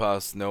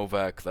Tsitsipas,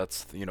 Novak.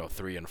 That's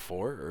 3 and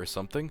 4 or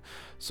something.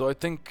 So I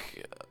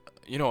think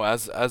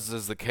as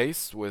is the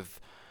case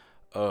with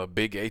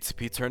big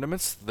ATP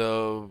tournaments,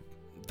 the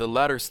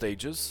latter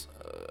stages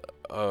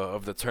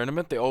of the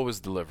tournament they always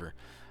deliver,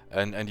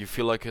 and you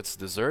feel like it's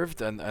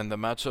deserved, and the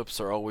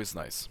matchups are always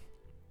nice.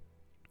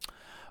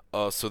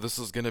 So this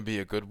is gonna be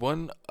a good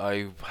one.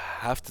 I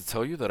have to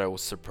tell you that I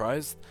was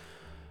surprised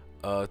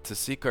to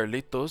see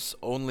Carlitos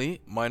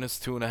only minus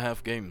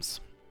 2.5 games.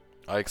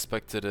 I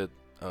expected it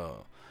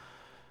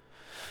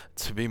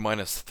to be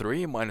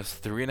 -3,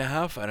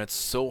 -3.5, and it's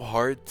so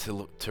hard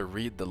to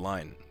read the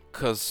line.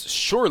 Cause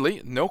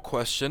surely, no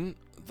question,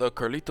 the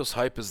Carlitos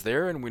hype is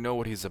there, and we know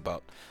what he's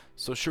about.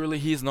 So surely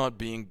he's not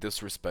being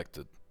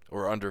disrespected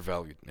or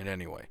undervalued in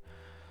any way.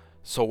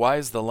 So why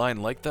is the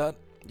line like that?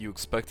 you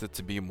expect it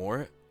to be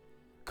more.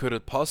 Could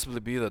it possibly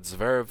be that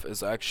Zverev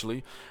is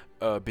actually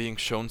being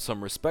shown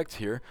some respect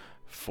here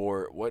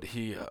for what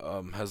he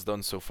has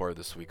done so far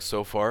this week?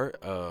 So far,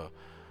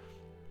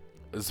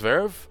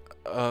 Zverev,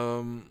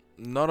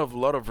 not a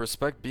lot of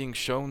respect being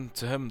shown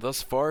to him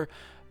thus far,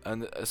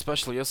 and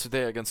especially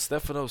yesterday against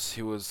Stefanos,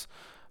 he was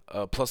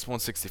plus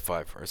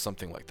 165 or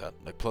something like that,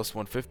 like plus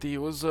 150. He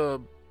was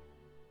a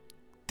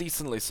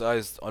decently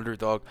sized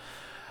underdog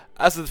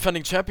as the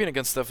defending champion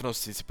against Stefanos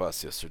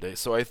Tsitsipas yesterday.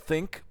 So I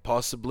think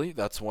possibly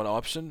that's one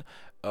option.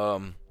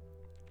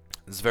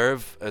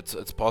 Zverev,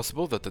 it's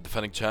possible that the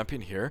defending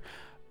champion here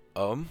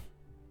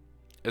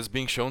is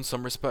being shown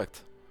some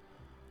respect.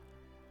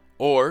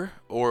 Or,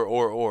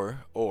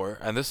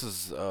 and this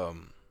is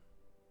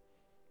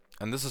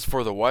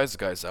for the wise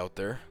guys out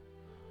there.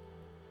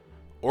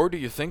 Or do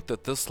you think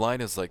that this line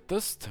is like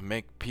this to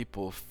make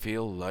people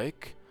feel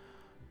like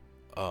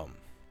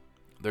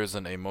there's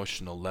an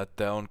emotional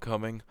letdown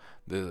coming,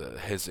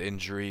 his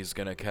injury is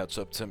gonna catch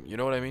up to him? You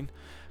know what I mean?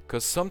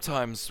 Because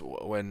sometimes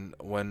when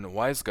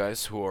wise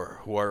guys who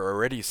are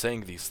already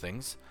saying these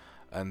things,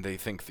 and they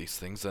think these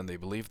things and they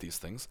believe these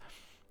things,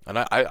 and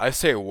I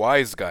say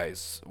wise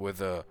guys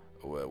with a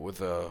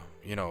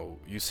you know,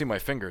 you see my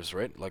fingers,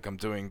 right? Like I'm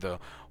doing the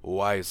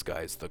wise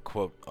guys, the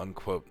quote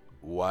unquote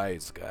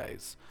wise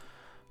guys.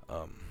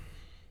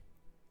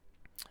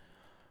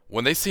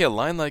 When they see a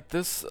line like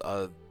this,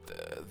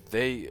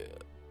 they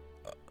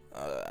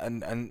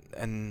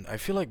and I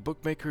feel like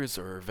bookmakers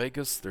or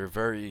Vegas, they're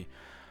very,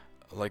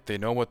 like, they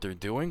know what they're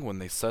doing when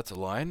they set a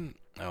line.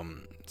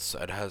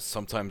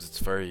 Sometimes it's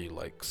very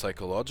like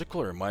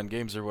psychological or mind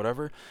games or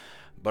whatever.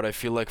 But I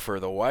feel like for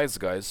the wise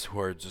guys who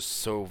are just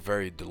so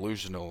very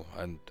delusional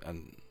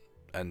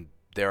and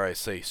dare I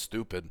say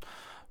stupid,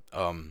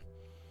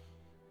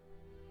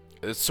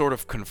 it sort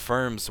of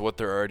confirms what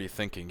they're already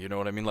thinking. You know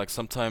what I mean? Like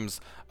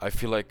sometimes I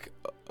feel like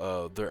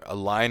a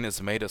line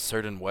is made a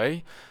certain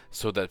way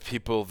so that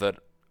people that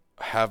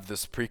have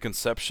this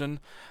preconception,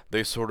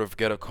 they sort of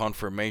get a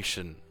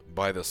confirmation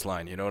by this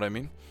line. You know what I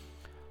mean?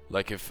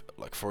 Like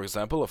for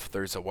example, if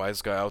there's a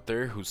wise guy out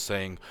there who's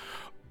saying,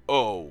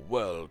 "Oh,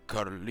 well,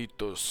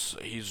 Carlitos,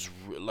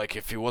 like,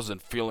 if he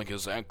wasn't feeling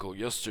his ankle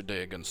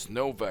yesterday against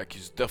Novak,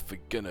 he's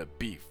definitely gonna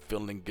be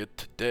feeling it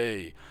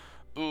today.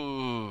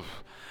 Ooh.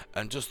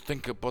 And just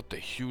think about the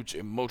huge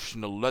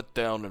emotional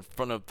letdown in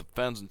front of the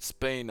fans in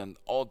Spain and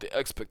all the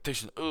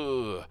expectation.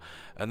 Ugh."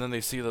 And then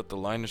they see that the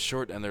line is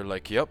short and they're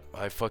like, "Yep,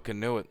 I fucking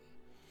knew it.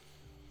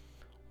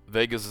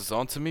 Vegas is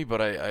onto me,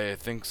 but I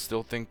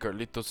still think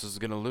Carlitos is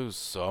gonna lose,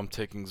 so I'm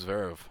taking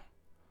Zverev."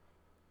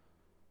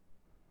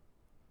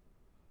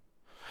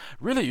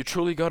 Really, you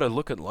truly gotta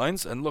look at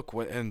lines, and look,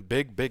 when in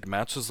big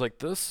matches like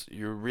this,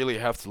 you really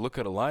have to look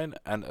at a line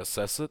and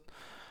assess it.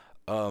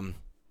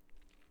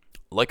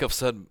 Like I've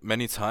said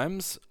many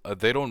times,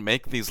 they don't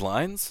make these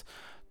lines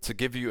to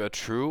give you a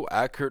true,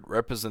 accurate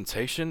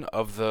representation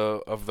of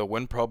the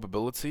win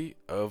probability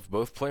of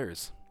both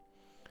players.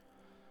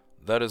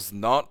 That is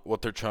not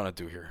what they're trying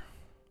to do here.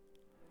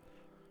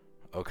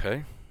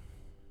 Okay?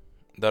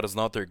 That is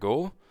not their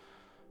goal.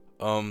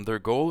 Their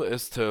goal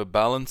is to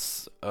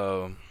balance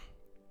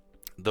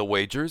the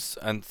wagers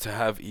and to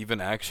have even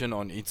action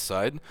on each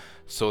side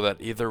so that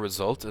either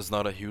result is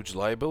not a huge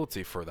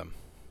liability for them.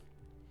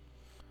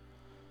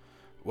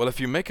 Well, if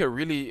you make a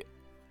really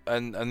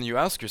and you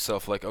ask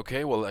yourself, like,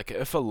 okay, well, like,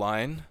 if a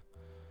line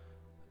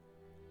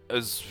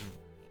is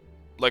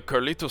like,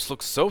 Carlitos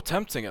looks so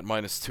tempting at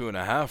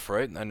 -2.5,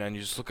 right? And then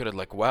you just look at it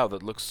like, wow,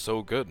 that looks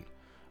so good,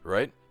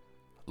 right?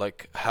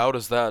 Like, how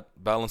does that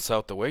balance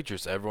out the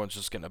wagers? Everyone's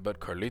just gonna bet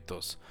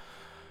Carlitos.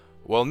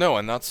 Well, no,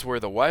 and that's where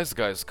the wise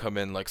guys come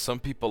in. Like, some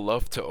people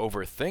love to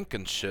overthink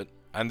and shit,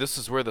 and this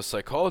is where the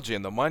psychology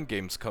and the mind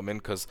games come in,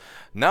 because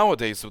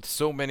nowadays, with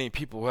so many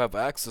people who have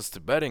access to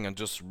betting and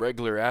just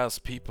regular ass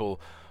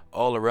people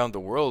all around the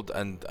world,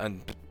 and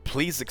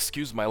please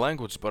excuse my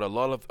language, but a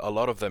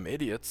lot of them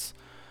idiots,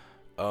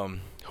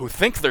 who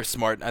think they're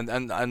smart,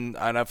 and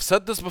I've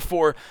said this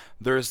before,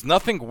 there's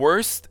nothing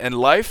worse in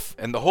life,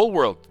 in the whole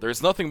world,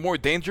 there's nothing more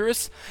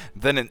dangerous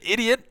than an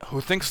idiot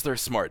who thinks they're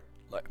smart.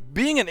 Like,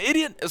 being an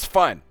idiot is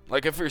fine.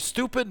 Like, if you're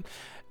stupid,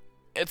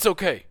 it's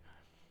okay.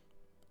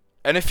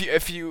 And if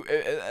you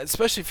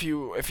especially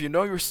if you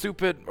know you're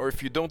stupid, or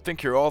if you don't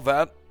think you're all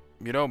that,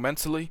 you know,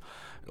 mentally,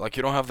 like,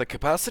 you don't have the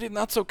capacity, then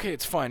that's okay.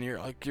 It's fine.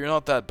 You're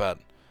not that bad.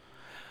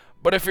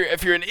 But if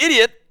you're an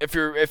idiot, if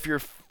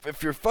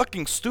you're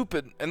fucking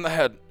stupid in the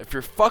head, if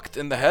you're fucked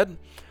in the head,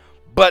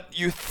 but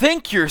you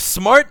think you're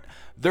smart,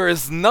 there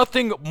is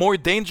nothing more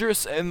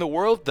dangerous in the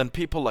world than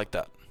people like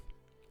that.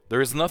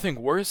 There is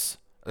nothing worse.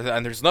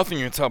 And there's nothing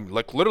you can tell me.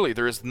 Like, literally,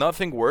 there is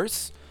nothing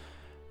worse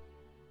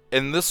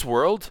in this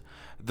world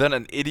than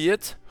an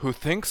idiot who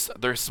thinks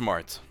they're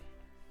smart.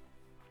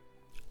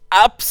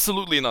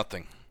 Absolutely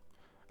nothing.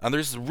 And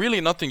there's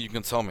really nothing you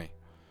can tell me.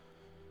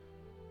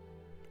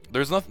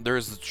 There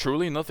is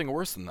truly nothing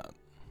worse than that.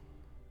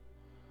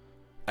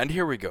 And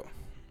here we go.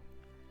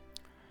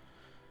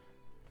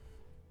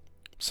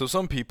 So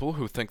some people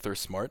who think they're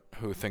smart,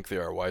 who think they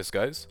are wise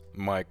guys,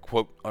 my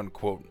quote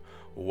unquote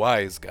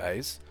wise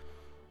guys,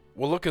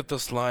 will look at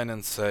this line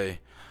and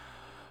say,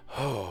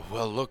 "Oh,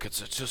 well, look,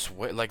 it's just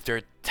way like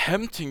they're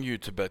tempting you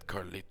to bet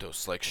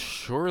Carlitos. Like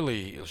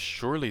surely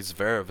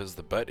Zverev is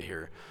the bet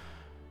here,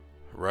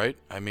 right?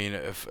 I mean,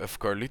 if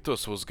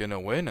Carlitos was gonna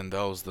win and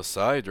that was the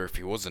side, or if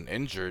he wasn't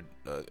injured,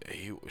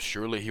 he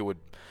would.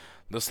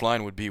 This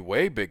line would be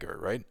way bigger,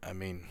 right? I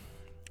mean,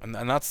 and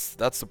that's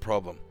the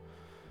problem.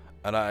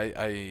 And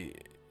I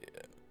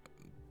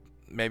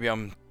maybe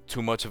I'm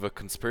too much of a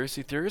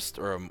conspiracy theorist,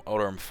 or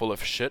I'm full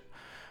of shit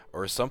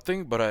or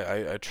something, but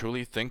I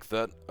truly think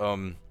that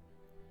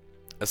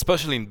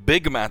especially in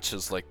big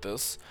matches like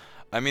this.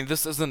 I mean,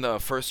 this isn't the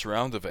first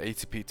round of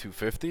ATP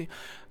 250.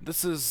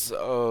 This is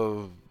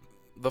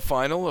the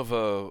final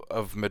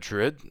of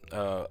Madrid,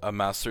 a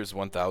Masters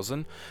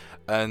 1000,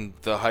 and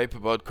the hype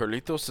about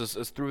Carlitos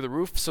is through the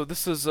roof. So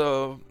this is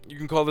you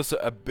can call this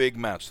a big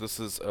match. This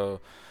is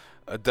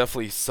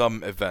definitely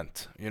some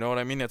event. You know what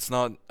I mean? It's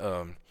not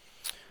a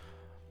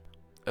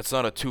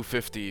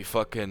 250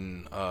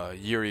 fucking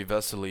Yuri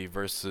Vesely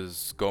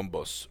versus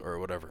Gombos or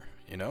whatever.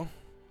 You know.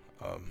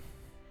 Um,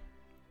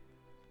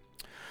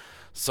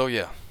 so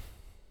yeah,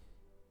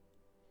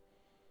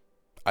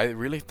 I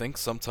really think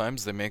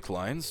sometimes they make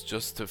lines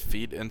just to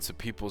feed into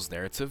people's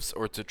narratives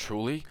or to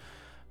truly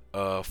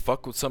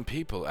fuck with some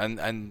people.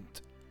 And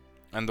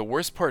the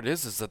worst part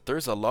is that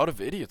there's a lot of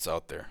idiots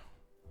out there.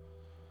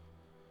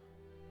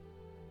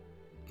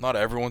 Not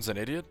everyone's an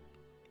idiot,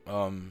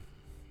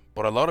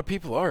 but a lot of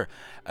people are.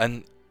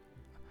 And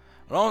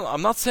no,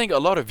 I'm not saying a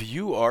lot of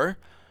you are.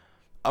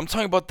 I'm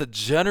talking about the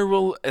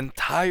general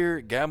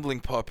entire gambling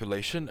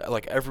population,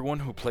 like everyone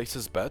who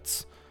places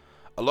bets.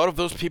 A lot of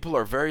those people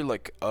are very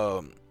like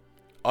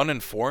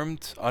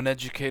uninformed,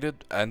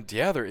 uneducated, and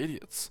yeah, they're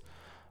idiots.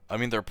 I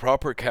mean, they're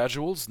proper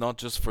casuals, not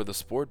just for the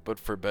sport, but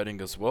for betting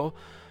as well.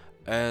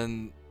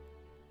 And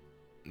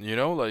you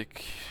know,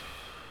 like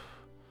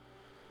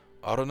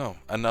I don't know.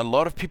 And a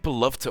lot of people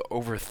love to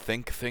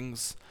overthink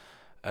things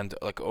and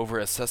like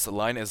overassess a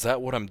line. Is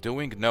that what I'm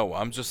doing? No,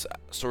 I'm just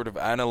sort of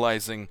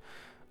analyzing.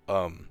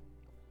 Um,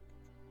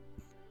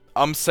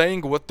 I'm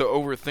saying what the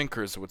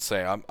overthinkers would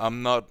say.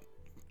 I'm not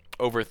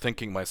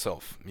overthinking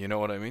myself. You know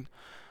what I mean?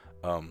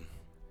 Um,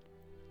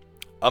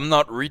 I'm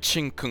not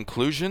reaching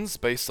conclusions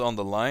based on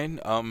the line.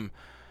 I'm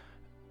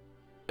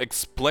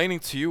explaining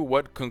to you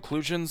what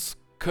conclusions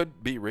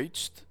could be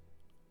reached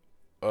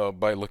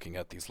by looking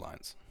at these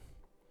lines.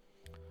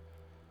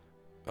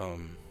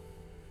 Um,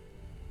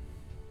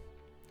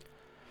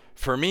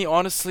 for me,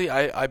 honestly,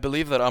 I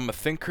believe that I'm a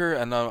thinker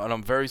and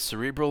I'm very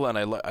cerebral and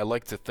I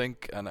like to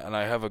think and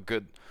I have a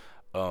good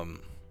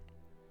um,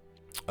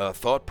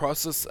 thought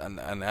process and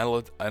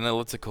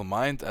analytical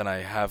mind and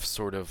I have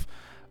sort of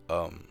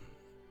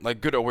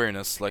like good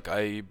awareness. Like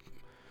I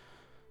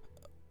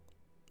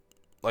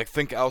like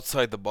think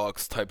outside the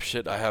box type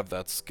shit. I have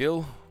that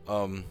skill.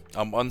 I'm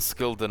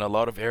unskilled in a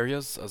lot of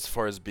areas as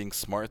far as being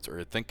smart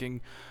or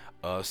thinking.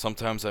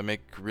 Sometimes I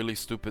make really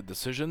stupid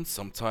decisions.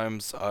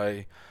 Sometimes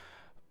I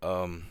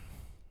um,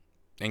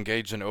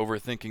 engage in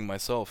overthinking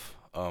myself.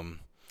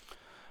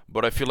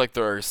 But I feel like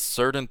there are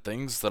certain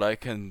things that I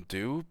can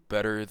do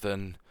better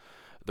than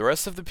the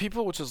rest of the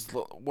people, which is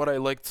what I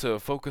like to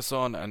focus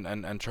on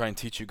and try and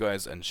teach you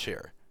guys and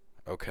share.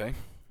 Okay?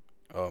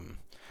 Um,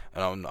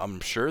 and I'm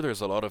sure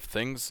there's a lot of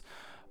things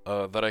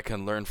that I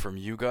can learn from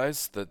you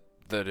guys that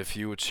if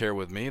you would share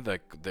with me,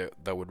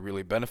 that would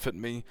really benefit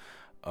me.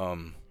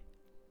 Um,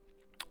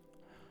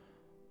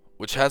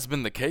 which has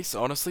been the case,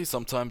 honestly,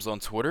 sometimes on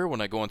Twitter, when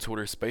I go on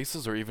Twitter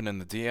Spaces, or even in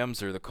the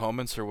DMs or the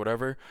comments or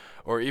whatever,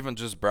 or even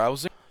just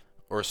browsing,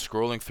 or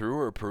scrolling through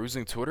or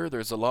perusing Twitter,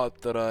 there's a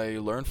lot that I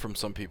learn from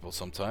some people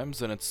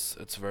sometimes, and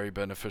it's very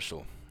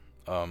beneficial.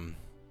 Um,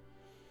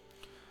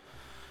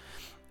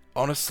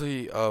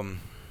 honestly,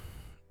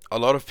 a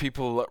lot of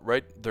people,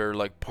 right, they're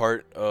like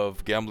part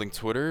of gambling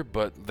Twitter,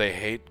 but they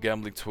hate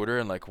gambling Twitter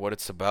and like what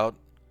it's about.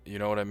 You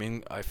know what I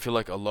mean? I feel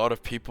like a lot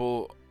of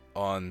people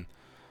on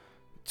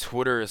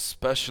Twitter,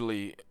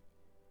 especially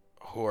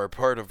who are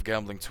part of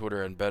gambling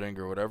Twitter and betting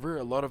or whatever,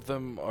 a lot of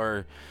them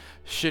are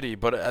shitty.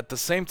 But at the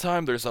same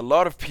time, there's a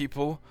lot of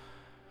people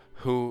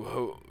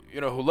who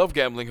who love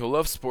gambling, who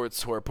love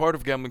sports, who are part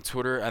of gambling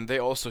Twitter, and they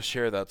also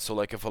share that. So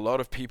like, if a lot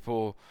of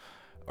people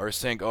are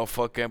saying, "Oh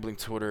fuck gambling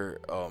Twitter,"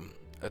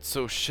 it's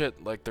so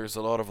shit. Like, there's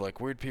a lot of like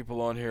weird people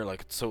on here.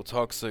 Like, it's so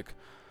toxic.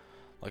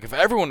 Like, if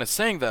everyone is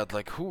saying that,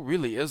 like, who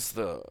really is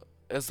the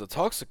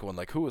toxic one?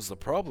 Like, who is the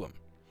problem?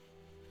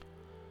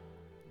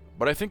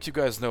 But I think you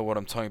guys know what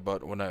I'm talking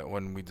about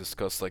when we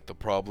discuss like the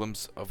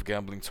problems of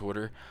gambling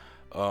Twitter.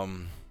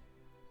 Um,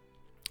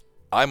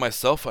 I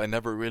myself, I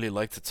never really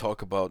like to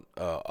talk about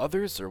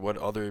others or what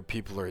other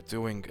people are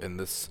doing in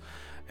this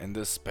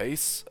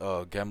space,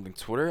 gambling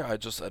Twitter. I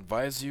just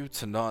advise you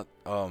to not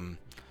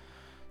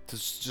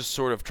just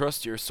sort of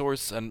trust your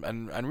source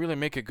and really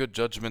make a good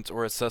judgment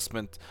or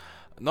assessment,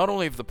 not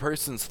only of the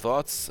person's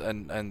thoughts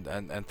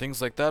and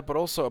things like that, but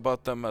also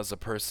about them as a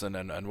person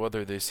and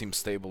whether they seem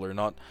stable or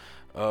not.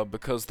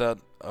 because that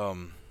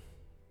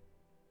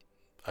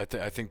I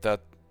think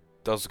that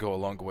does go a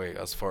long way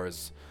as far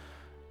as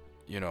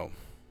you know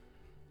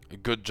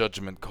good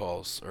judgment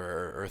calls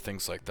or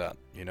things like that.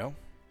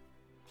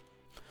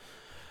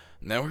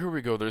 Now here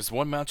we go. There's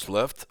one match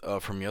left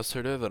from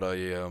yesterday that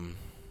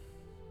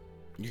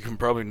you can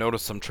probably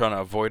notice I'm trying to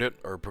avoid it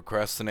or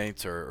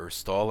procrastinate or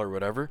stall or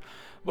whatever.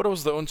 But it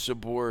was the Ons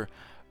Jabeur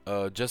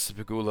Jesse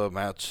Pegula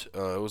match.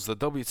 It was the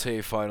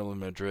WTA final in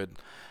Madrid,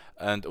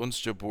 and Ons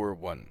Jabeur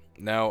won.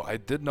 Now I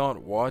did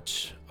not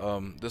watch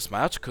this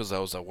match because I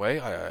was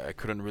away. I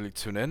couldn't really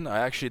tune in. I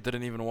actually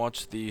didn't even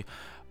watch the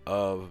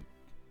uh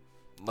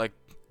like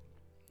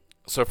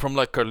so from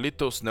like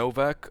Carlitos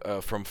Novak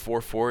from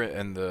 4-4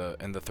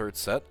 in the third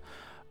set.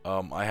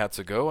 I had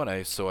to go and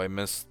I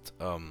missed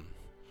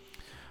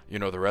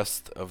the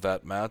rest of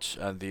that match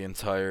and the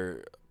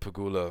entire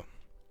Pagula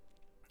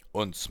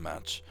Uns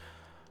match.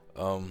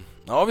 Now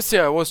obviously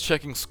I was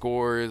checking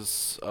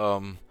scores.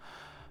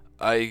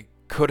 I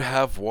could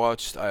have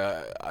watched.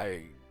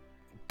 I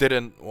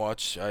didn't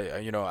watch.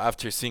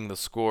 After seeing the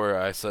score,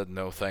 I said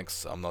no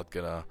thanks. I'm not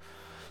gonna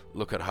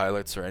look at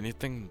highlights or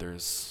anything.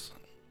 There's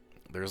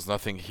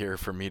nothing here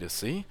for me to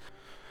see.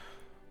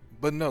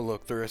 But no,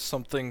 look, there are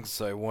some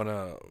things I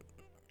wanna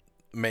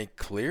make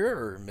clear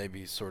or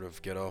maybe sort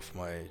of get off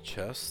my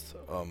chest.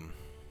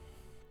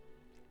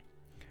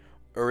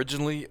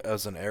 Originally,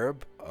 as an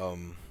Arab,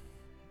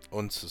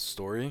 Uns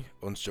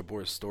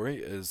Jabour's story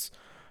is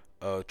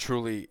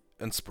truly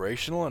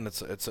inspirational, and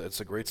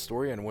it's a great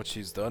story and what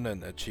she's done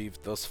and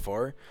achieved thus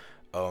far.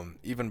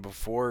 Even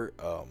before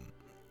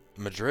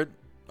Madrid,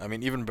 I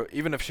mean,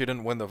 even if she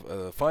didn't win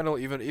the final,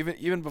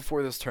 even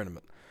before this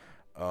tournament,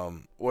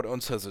 what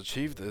Uns has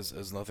achieved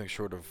is nothing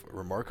short of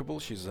remarkable.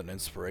 She's an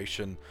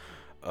inspiration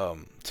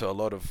to a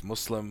lot of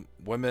Muslim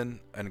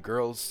women and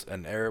girls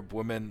and Arab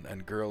women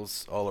and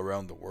girls all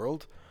around the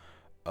world.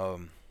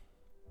 Um,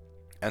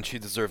 and she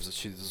deserves it.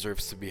 She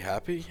deserves to be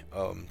happy.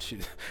 She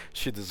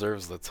she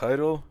deserves the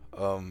title.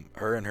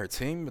 Her and her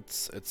team.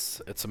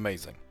 It's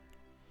amazing.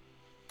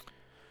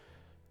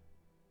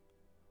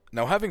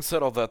 Now, having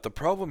said all that, the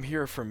problem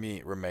here for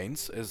me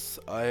remains is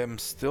I am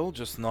still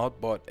just not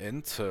bought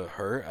into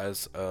her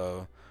as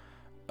a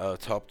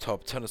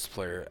top tennis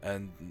player,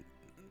 and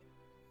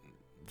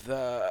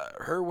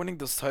her winning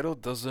this title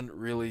doesn't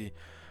really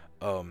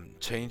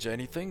change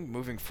anything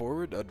moving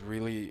forward. I'd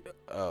really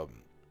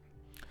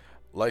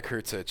like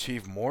her to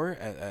achieve more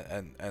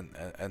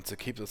and to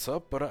keep this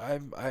up, but I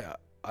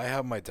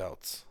have my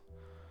doubts.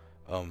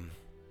 Um,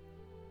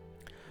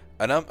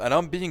 and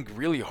I'm being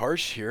really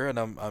harsh here, and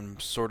I'm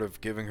sort of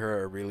giving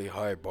her a really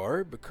high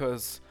bar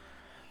because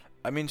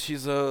I mean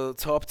she's a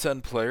top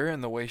 10 player,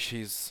 and the way she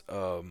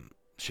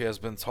has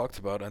been talked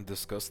about and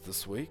discussed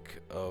this week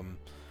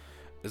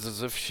is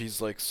as if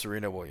she's like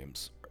Serena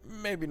Williams.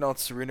 Maybe not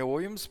Serena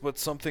Williams, but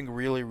something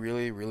really,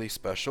 really, really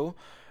special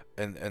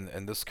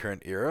in this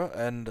current era,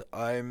 and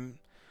I'm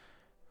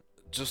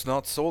just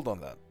not sold on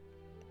that.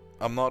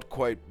 I'm not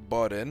quite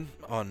bought in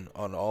on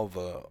all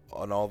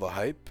the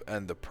hype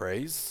and the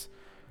praise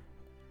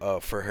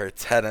for her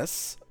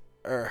tennis.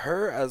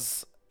 Or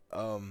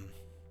um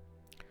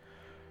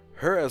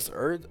her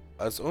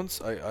as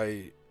uns.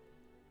 I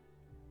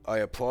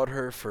applaud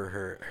her for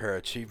her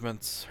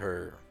achievements,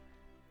 her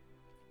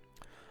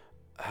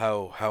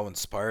how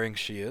inspiring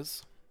she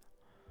is.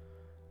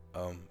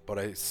 But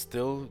I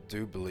still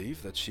do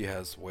believe that she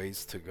has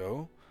ways to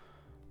go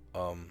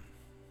um,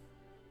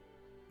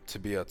 to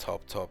be a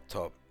top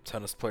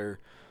tennis player.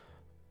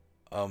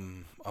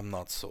 I'm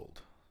not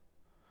sold.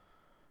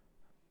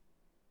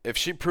 If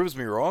she proves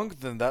me wrong,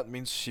 then that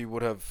means she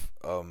would have.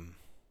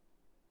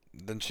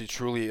 Then she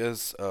truly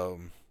is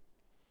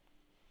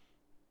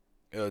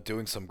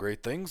doing some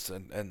great things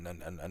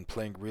and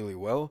playing really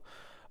well.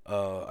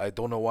 I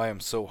don't know why I'm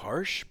so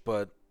harsh,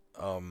 but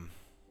um,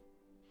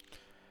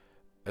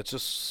 it's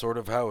just sort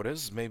of how it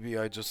is. Maybe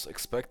I just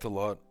expect a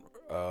lot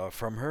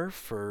from her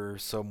for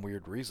some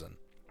weird reason.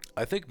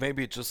 I think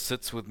maybe it just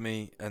sits with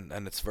me, and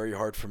it's very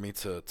hard for me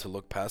to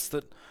look past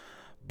it.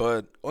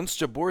 But Ons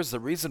Jabeur is the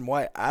reason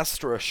why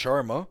Astra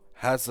Sharma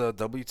has a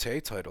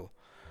WTA title.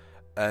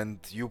 And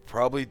you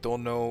probably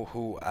don't know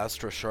who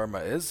Astra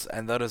Sharma is,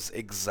 and that is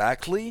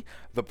exactly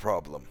the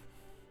problem.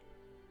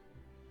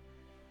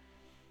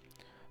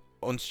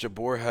 Ons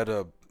Jabeur had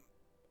a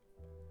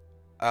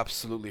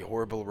absolutely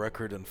horrible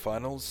record in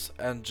finals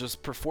and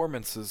just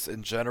performances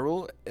in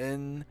general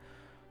in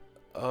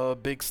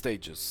big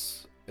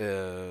stages,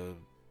 in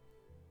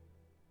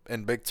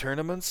big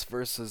tournaments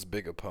versus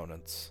big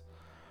opponents.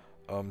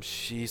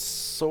 She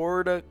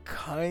sorta,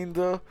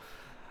 kinda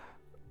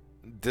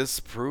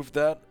disproved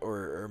that,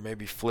 or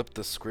maybe flipped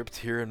the script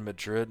here in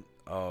Madrid.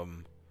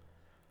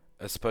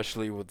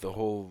 Especially with the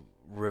whole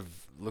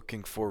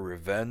looking for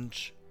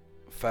revenge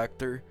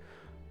factor.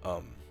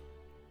 Um,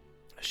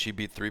 she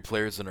beat three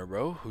players in a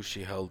row who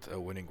she held a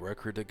winning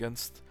record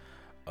against.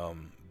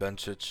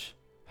 Bencic,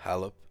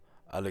 Halep,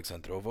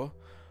 Alexandrova.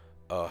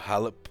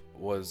 Halep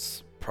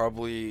was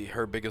probably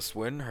her biggest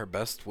win, her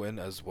best win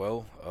as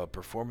well,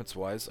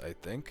 performance-wise, I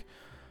think.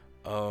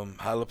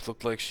 Halep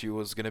looked like she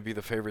was gonna be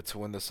the favorite to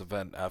win this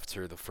event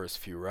after the first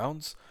few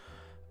rounds.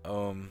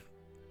 Um,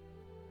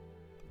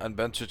 and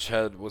Bencic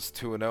had was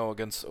 2-0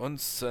 against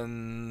Uns,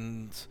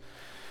 and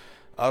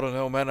I don't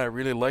know, man. I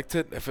really liked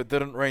it. If it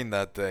didn't rain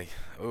that day,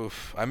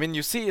 oof. I mean,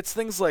 you see, it's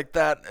things like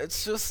that.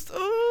 It's just,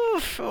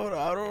 oof.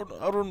 I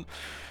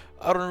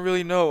don't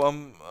really know.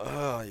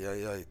 Yeah,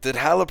 yeah. Did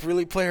Halep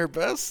really play her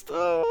best?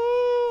 I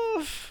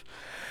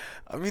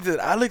mean, did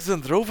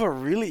Alexandrova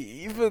really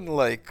even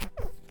like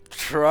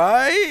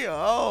try?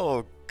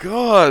 Oh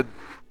God.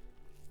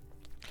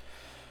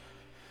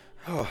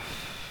 Oh,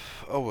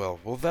 oh well.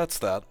 Well, that's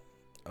that.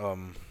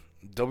 Um,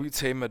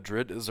 WTA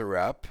Madrid is a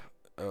wrap.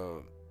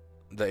 The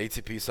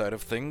ATP side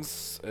of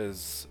things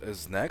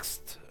is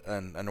next,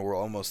 and we're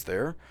almost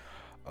there.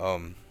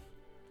 Um,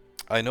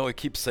 I know I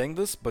keep saying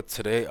this, but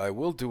today I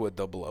will do a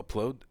double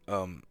upload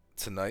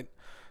tonight.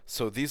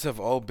 So these have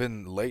all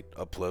been late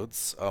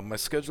uploads. My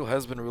schedule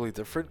has been really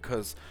different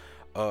because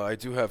I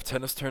do have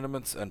tennis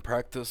tournaments and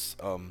practice.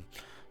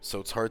 So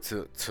it's hard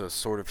to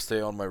sort of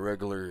stay on my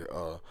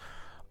regular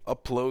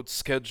upload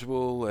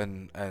schedule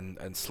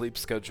and sleep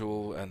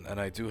schedule, and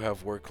I do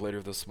have work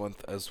later this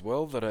month as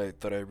well that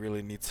I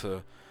really need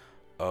to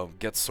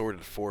get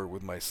sorted for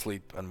with my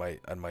sleep and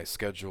my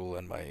schedule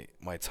and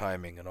my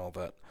timing and all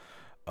that.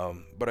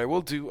 But I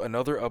will do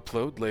another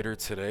upload later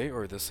today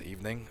or this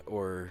evening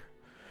or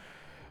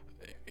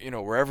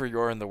wherever you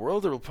are in the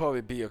world. It'll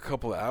probably be a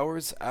couple of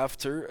hours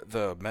after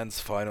the men's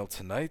final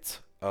tonight.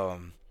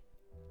 And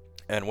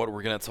what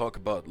we're gonna talk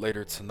about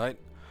later tonight,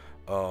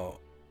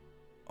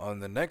 on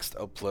the next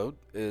upload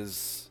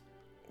is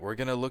we're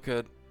gonna look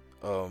at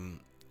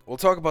we'll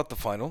talk about the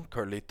final,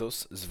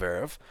 Carlitos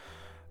Zverev,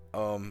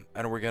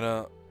 and we're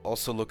gonna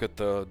also look at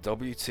the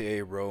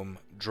WTA Rome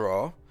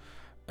draw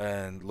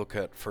and look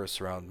at first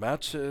round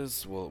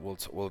matches. We'll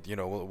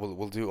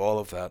do all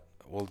of that.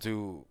 We'll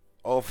do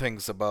all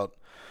things about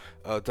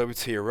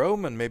WTA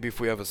Rome, and maybe if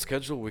we have a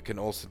schedule, we can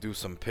also do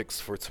some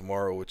picks for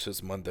tomorrow, which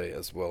is Monday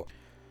as well.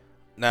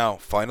 Now,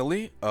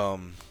 finally,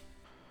 I'm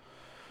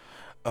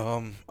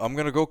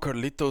gonna go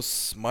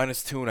Carlitos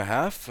minus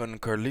 2.5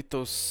 and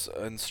Carlitos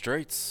in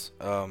straights.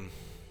 I've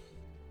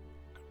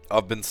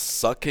been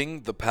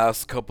sucking the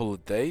past couple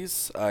of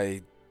days.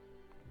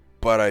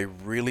 But I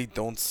really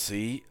don't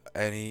see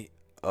any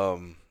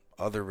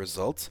other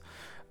results.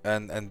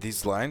 And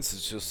these lines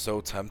is just so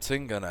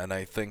tempting, and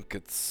I think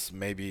it's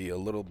maybe a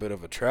little bit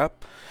of a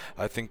trap.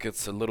 I think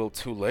it's a little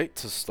too late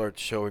to start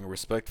showing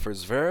respect for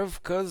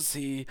Zverev because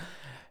he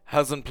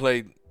hasn't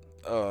played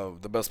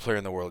the best player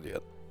in the world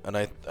yet. And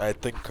I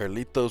think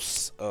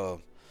Carlitos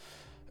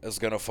is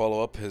gonna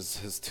follow up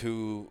his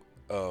two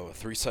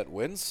 3-set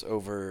wins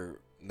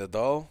over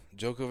Nadal,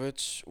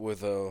 Djokovic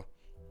with a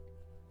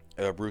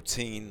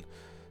routine,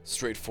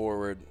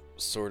 straightforward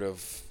sort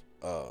of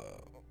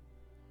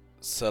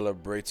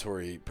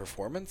celebratory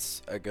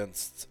performance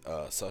against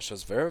Sasha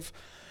Zverev.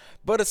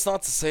 But it's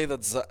not to say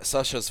that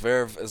Sasha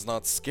Zverev is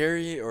not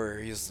scary or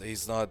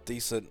he's not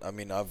decent. I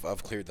mean,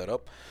 I've cleared that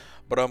up.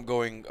 But I'm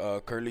going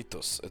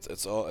Carlitos.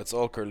 It's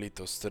all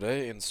Carlitos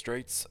today in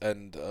straights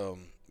and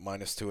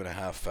minus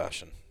 2.5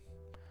 fashion.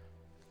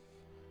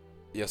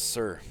 Yes,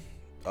 sir.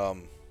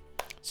 Um,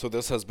 so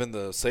this has been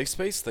the safe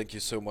space. Thank you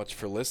so much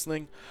for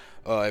listening.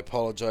 I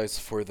apologize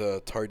for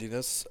the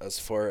tardiness as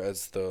far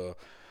as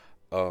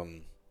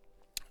um,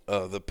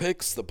 the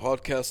picks, the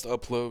podcast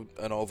upload,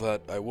 and all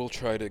that. I will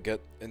try to get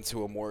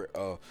into a more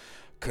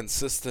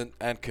consistent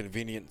and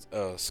convenient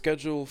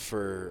schedule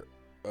for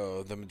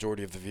the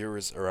majority of the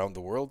viewers around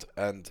the world.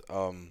 And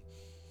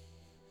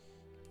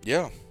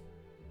yeah,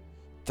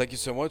 thank you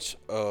so much.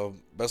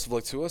 Best of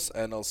luck to us,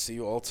 and I'll see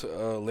you all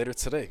later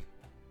today.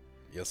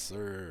 Yes,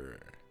 sir.